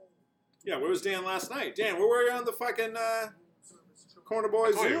 Yeah, where was Dan last night? Dan, where were you on the fucking Corner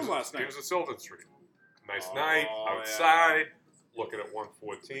Boys Zoom last He night? was at Sylvan Street. Nice Oh, night, yeah. outside, looking at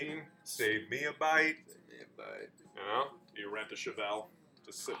 114. Save me a bite. You know? You rent a Chevelle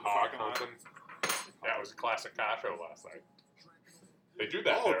to sit in the Hog parking lot? hunting. Yeah, it was a classic car show last night. They do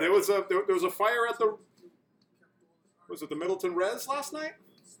that. Oh, there was a fire at the. Was it the Middleton Res last night?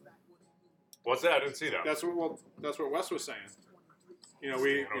 What's that? I didn't see that. That's what Wes was saying. You know,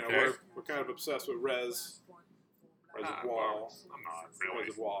 we're kind of obsessed with Res of Wall. Well, I'm not really.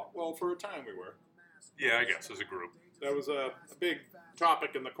 Res of Wall. Well, for a time we were. Yeah, I guess as a group. That was a big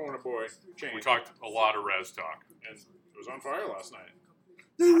topic in the Corner Boy chain. We talked a lot of res talk. And it was on fire last night.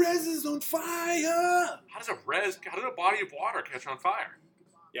 The Res is on fire! How does a body of water catch on fire?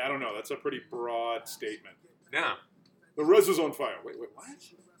 Yeah, I don't know. That's a pretty broad statement. Yeah. The Res is on fire. Wait, what?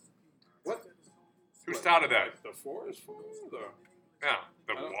 What? Who started that? The forest fire? Yeah.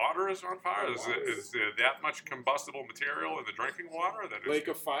 The I don't- water is on fire? The Is there that much combustible material in the drinking water? That Lake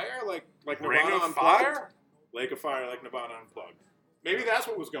of Fire? Like Ring Nirvana of Unplugged? Fire? Lake of Fire, like Nirvana Unplugged. Maybe that's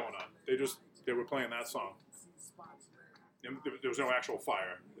what was going on. They were playing that song. And there was no actual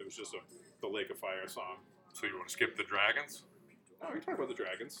fire. It was just the Lake of Fire song. So you want to skip the dragons? Oh, you're talking about the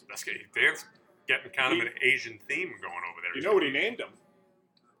Dragons. That's Dan's getting kind of an Asian theme going over there. You know what he named them?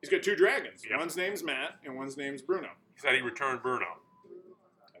 He's got two dragons. Yep. One's name's Matt, and one's name's Bruno. He said he returned Bruno.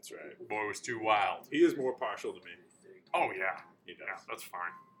 That's right. Boy was too wild. He is more partial to me. Oh, yeah. He does. Yeah, that's fine.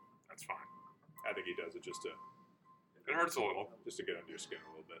 That's fine. I think he does it just to It hurts a little. get under your skin a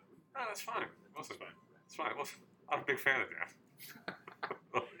little bit. No, that's fine. Listen, That's fine. it's fine. Listen, I'm a big fan of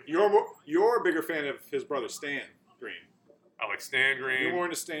Dan. You're a bigger fan of his brother Stan Green. I like Stan You're Green more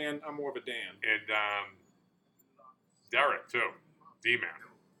into Stan. I'm more of a Dan. and Derek, too. D-Man.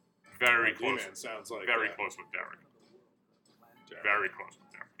 Very close. D-Man sounds like Very close with Derek. Derek. Very close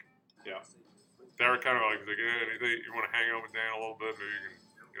with Derek. Yeah. Derek kind of like, hey, you want to hang out with Dan a little bit? Maybe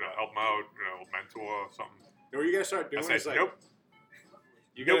you can, help him out, mentor or something. You know what you gotta start I doing? said, is like, nope.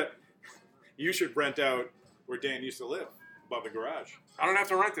 You should rent out where Dan used to live, above the garage. I don't have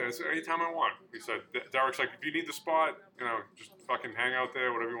to rent it. It's anytime I want. He said, Derek's like, if you need the spot, just fucking hang out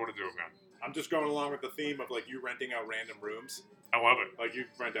there, whatever you want to do, man. I'm just going along with the theme of like you renting out random rooms. I love it. Like you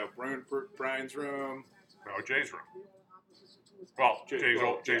rent out Brian's room. No, Jay's room. Well, Jay's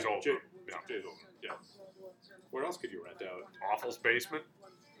old. Yeah. Yeah. Jay's old. Yeah. Where else could you rent out? Awful's basement.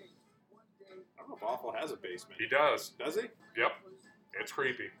 I don't know if Awful has a basement. He does. Does he? Yep. It's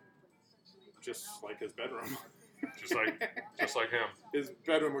creepy. Just like his bedroom. Just like him. His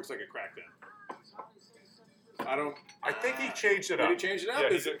bedroom looks like a crack den. I think he changed it up. Did he change it up? Yeah,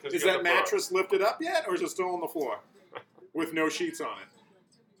 he is did, 'cause is he got that the bug. mattress lifted up yet, or is it still on the floor? With no sheets on it.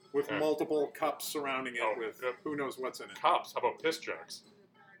 With Yeah. multiple cups surrounding it Oh, with yep. who knows what's in it. Cups. How about piss jugs?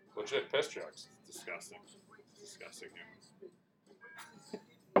 Legit piss jugs. It's disgusting. It's disgusting.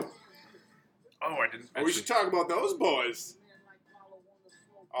 Oh, I didn't. Oh, we should talk about those boys.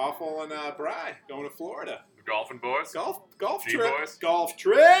 Awful and Bry going to Florida. The golfing boys. Golf trip. G-boys? Golf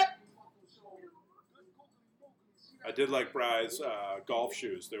trip. I did like Bry's golf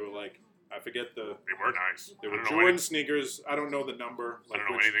shoes. They were like, I forget the. They were nice. They I were don't know Jordan any- sneakers. I don't know the number. I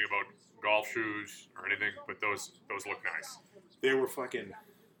don't know anything about golf shoes or anything, but those look nice. They were fucking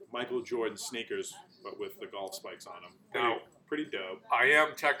Michael Jordan sneakers, but with the golf spikes on them. Now- Pretty dope. I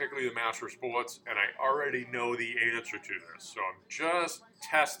am technically the master of sports, and I already know the answer to this, so I'm just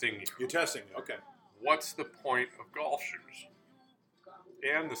testing you. You're testing me. Okay. What's the point of golf shoes?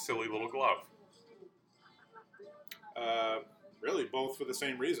 And the silly little glove. Really, both for the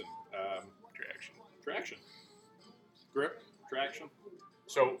same reason. Traction. Traction. Grip. Traction.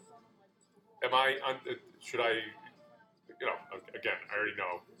 So, am I, should I, again, I already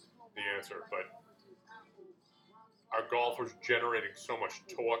know the answer, but are golfers generating so much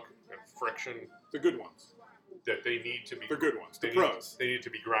torque and friction The good ones. that they need to be, The good ones. The they pros. They need to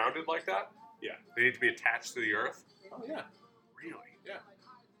be grounded like that? Yeah. They need to be attached to the earth? Oh, yeah. Really? Yeah.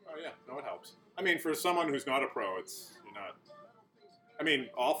 Oh, yeah. No, it helps. I mean, for someone who's not a pro, you're not. I mean,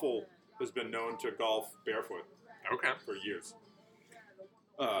 Awful has been known to golf barefoot Okay. for years.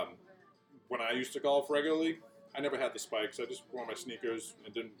 When I used to golf regularly, I never had the spikes. I just wore my sneakers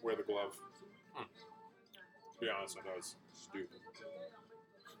and didn't wear the glove. To be honest, I thought it was stupid.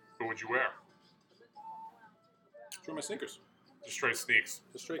 What would you wear? Just wear my sneakers. Just straight sneaks.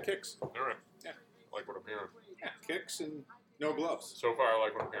 Just straight kicks. All right. Yeah. Like what I'm hearing. Yeah, kicks and no gloves. So far, I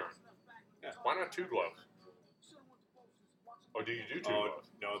like what I'm hearing. Yeah. Why not two gloves? Oh, do you do two gloves?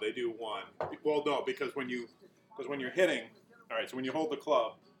 No, they do one. Well, no, because when you're hitting, all right. So when you hold the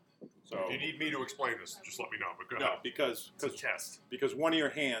club, so If you need me to explain this, just let me know. But go no, ahead. because It's a test. one of your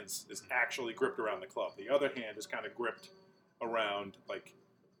hands is actually gripped around the club. The other hand is kind of gripped around like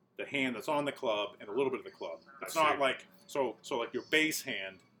the hand that's on the club and a little bit of the club. It's I not see. like so like your base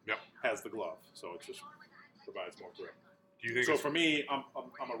hand Yep. has the glove, so it just provides more grip. Do you think So it's, for me, I'm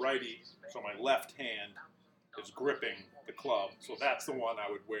a righty, so my left hand is gripping the club, so that's the one I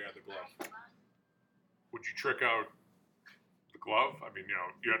would wear the glove. would you trick out the glove? I mean,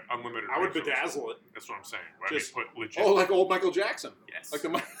 you had unlimited I would resources. bedazzle it. That's what I'm saying. Just- I mean, put legit. Oh, like old Michael Jackson. yes. Like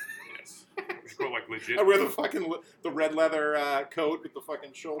yes. Just put like legit. I wear the fucking the red leather coat with the fucking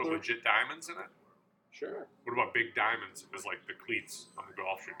Put shoulder. legit diamonds in it. Sure. What about big diamonds as like the cleats on the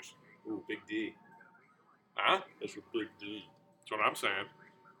golf shoes? Ooh, Big D. Huh? That's for Big D. That's what I'm saying.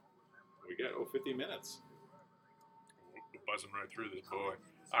 We got 50 minutes. We're buzzing right through this, boy.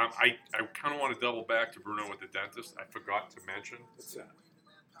 I kind of want to double back to Bruno with the dentist. I forgot to mention What's that?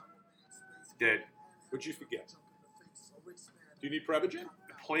 that What'd you forget? Do you need Prevagen?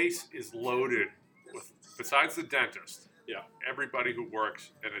 the place is loaded with, besides the dentist, Yeah. everybody who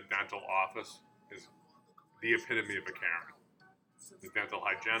works in a dental office is the epitome of a Karen. The dental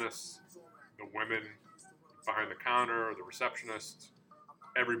hygienists, the women behind the counter, the receptionists,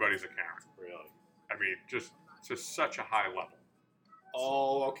 everybody's a Karen. Really? I mean, just to such a high level.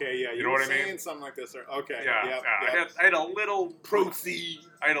 Oh, okay, yeah. You know were what I mean? saying something like this. Okay. Yeah, Yep, yeah. yep. I had a little Proceed.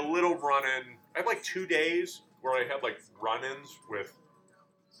 I had a little run-in. I had like 2 days where I had like run-ins with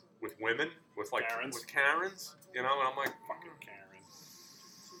women, with like Karens? with Karens, and I'm like, Fucking Karen.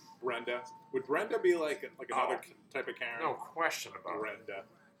 Brenda. Would Brenda be like another type of Karen? no question about it. Brenda.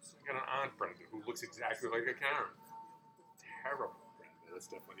 I got an aunt Brenda who looks exactly like a Karen. Terrible. Brenda. That's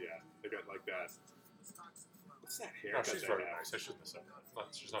definitely, yeah. They got like that. What's that No, haircut? she's they very have? nice. I shouldn't have said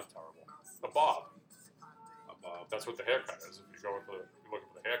that. She's not terrible. A bob. A bob. That's what the haircut is. If you're you're looking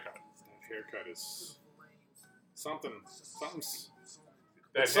for the haircut. That haircut is something. Something's.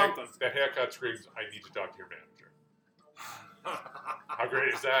 That, It's something. That haircut screams, I need to talk to your manager. How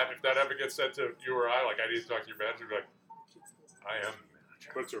great is that? If that ever gets said to you or I, like, I need to talk to your manager, be like, I am the manager.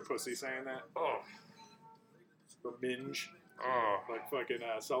 What's her pussy saying that? Oh, Her minge. oh. Like fucking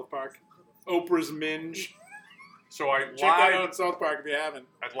South Park. Oprah's minge. So I Check that out lied. on South Park if you haven't.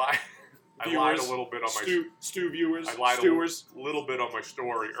 I lied a Viewers, little bit on my. Stew viewers. I lied Stewers. a little bit on my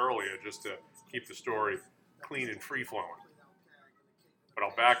story earlier just to keep the story clean and free flowing. But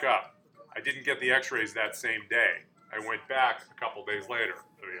I'll back up. I didn't get the X-rays that same day. I went back a couple days later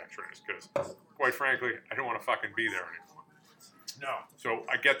to the X-rays because, quite frankly, I don't want to fucking be there anymore. No. So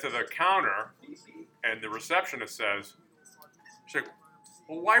I get to the counter, and the receptionist says, she's like,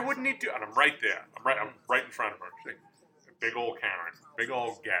 well, why wouldn't he do it? And I'm right there. I'm right in front of her. She's like, big old Karen, big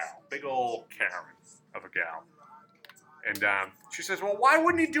old gal, big old Karen of a gal. And she says, well, why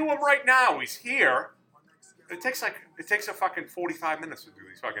wouldn't he do him right now? He's here. It takes a fucking 45 minutes to do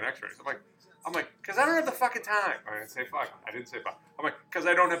these fucking X-rays. I'm like, because I don't have the fucking time. I didn't say fuck. I'm like, because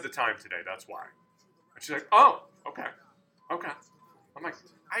I don't have the time today. That's why. And she's like, oh, okay. I'm like,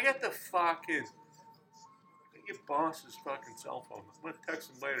 I get the fucking, get your boss's fucking cell phone. I'm gonna text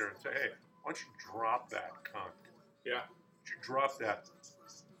him later and say, hey, why don't you drop that cunt? Yeah. You drop that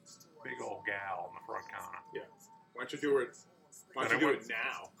big old gal on the front counter. Yeah. Why don't you do it? Why don't And you I do went- it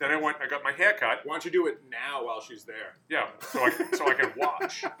now? Then I got my hair cut. Why don't you do it now while she's there? Yeah, so I can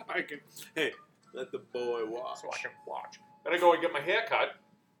watch. I can. Hey, let the boy watch. So I can watch. Then I go and get my hair cut,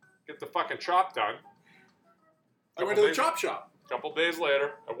 get the fucking chop done. I went to the chop shop. A couple days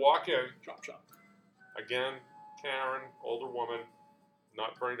later, I walk in. Chop shop. Again, Karen, older woman,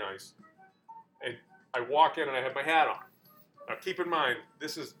 not very nice. And I walk in and I have my hat on. Now keep in mind,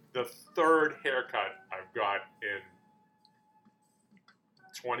 this is the third haircut I've got in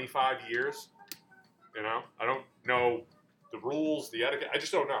 25 years. You know, I don't know the rules, the etiquette. I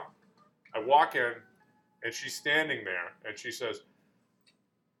just don't know. I walk in and she's standing there and she says,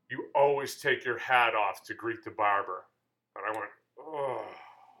 "You always take your hat off to greet the barber." And I went, oh.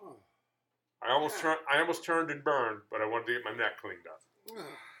 I almost turned and burned, but I wanted to get my neck cleaned up. So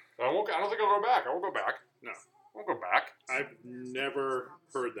I don't think I'll go back. I won't go back. No. I won't go back. I've never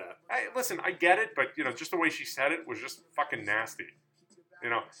heard that. Listen, I get it, but just the way she said it was just fucking nasty.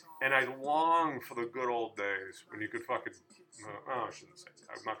 And I long for the good old days when you could fucking. I shouldn't say.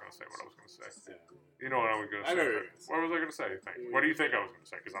 I'm not going to say what I was going to say. Yeah. You know what I was going to say. I know what you're gonna say. What was I going to say? You think? What do you think I was going to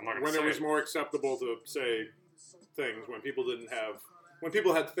say? Because I'm not going to When say it was it. more acceptable to say things when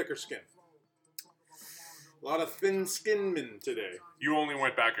people had thicker skin. A lot of thin skin men today. You only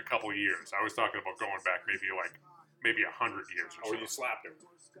went back a couple of years. I was talking about going back maybe 100 years or Or so. you slapped her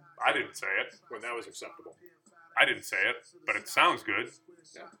I didn't say it. when that was acceptable. I didn't say it, but it sounds good.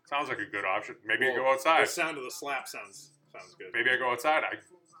 Yeah. Sounds like a good option. Maybe I Well, go outside. The sound of the slap sounds good. Maybe I go outside. I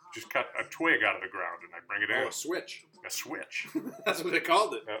just cut a twig out of the ground and I bring it in. Oh, a switch. A switch. That's what they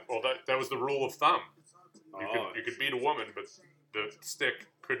called it. Well, that was the rule of thumb. Oh. You could beat a woman, but the stick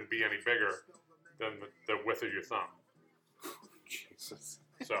couldn't be any bigger than the width of your thumb. Jesus.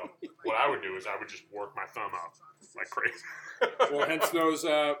 So what I would do is I would just work my thumb out like crazy. Well, hence those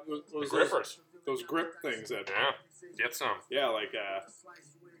The grippers. those grip things that. Yeah, get some. Yeah, like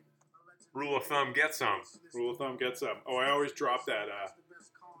Rule of thumb, get some. rule of thumb, get some. Oh, I always drop that.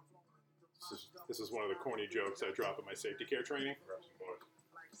 This is one of the corny jokes I drop in my safety care training.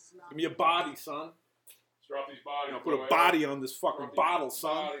 Give me a body, son. Let's drop these bodies. Put a body on this fucking bottle,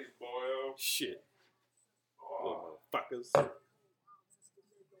 son. Bodies, boyo. Shit. Oh. Fuckers.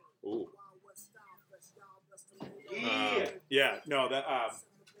 Ooh. Yeah. No, that.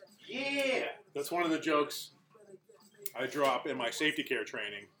 Yeah. That's one of the jokes I drop in my safety care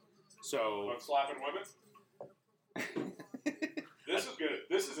training. So. On slapping women? This is good.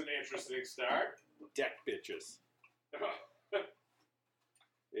 This is an interesting start. Deck bitches.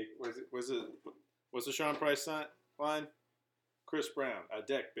 Was the Sean Price line? Chris Brown,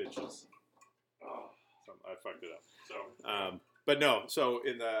 deck bitches. Oh. I fucked it up. So, But no, so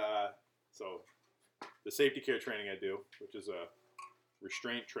in the safety care training I do, which is a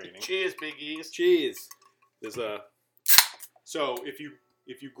restraint training. Cheers, biggies. Cheers. There's so if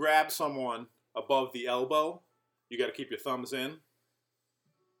you grab someone above the elbow, you got to keep your thumbs in.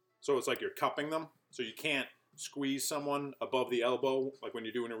 So it's like you're cupping them. So you can't squeeze someone above the elbow like when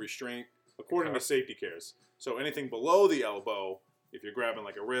you're doing a restraint, according to safety cares. So anything below the elbow, if you're grabbing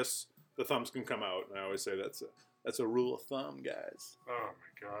like a wrist, the thumbs can come out. And I always say that's a rule of thumb, guys. oh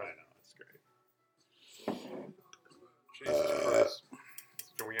my God. I know, it's great. Jesus Christ.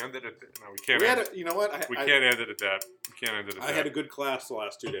 Can we end it at that? No, we can't. We end had it. you know what? We can't end it at that. We can't end it at I that. had a good class the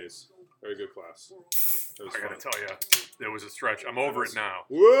last 2 days. Very good class. It was I gotta fun. tell you, there was a stretch. I'm over it now.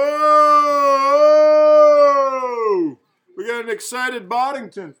 Whoa! We got an excited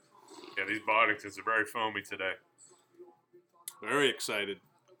Boddington. Yeah, these Boddingtons are very foamy today. Very excited.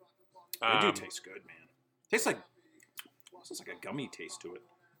 They do taste good, man. Tastes like a gummy taste to it.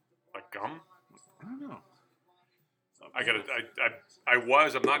 Like gum? I don't know.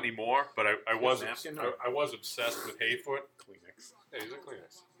 I'm not anymore, but I was napkin? I was obsessed with Hayfoot. Kleenex. Hey, he's a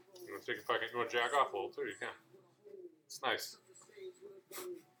Kleenex. You want to jack off a little too? You can. It's nice.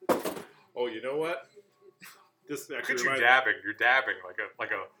 Oh, you know what? This Look actually at you reminds dabbing. You're dabbing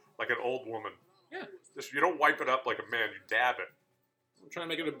like an old woman. Yeah. You don't wipe it up like a man. You dab it. I'm trying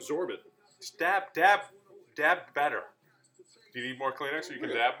to make it absorb it. Just dab better. Do you need more Kleenex so you can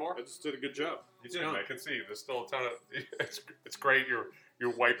dab more? I just did a good job. You did. I can see. There's still a ton of. It's great.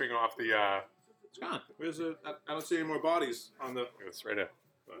 You're wiping off the. It's gone. I don't see any more bodies on the. It's right there.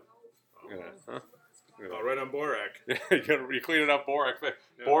 Look at that. Huh? Look at Oh, right on Borak. that. you clean it up, Borak. Yeah.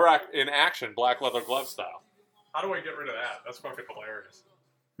 Borak in action, black leather glove style. How do I get rid of that? That's fucking hilarious.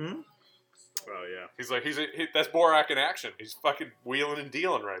 Oh yeah. That's Borak in action. He's fucking wheeling and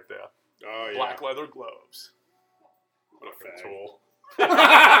dealing right there. Oh yeah. Black leather gloves. What a Fucking fag. tool.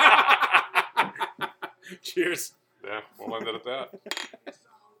 Cheers. Yeah, we'll end it at that.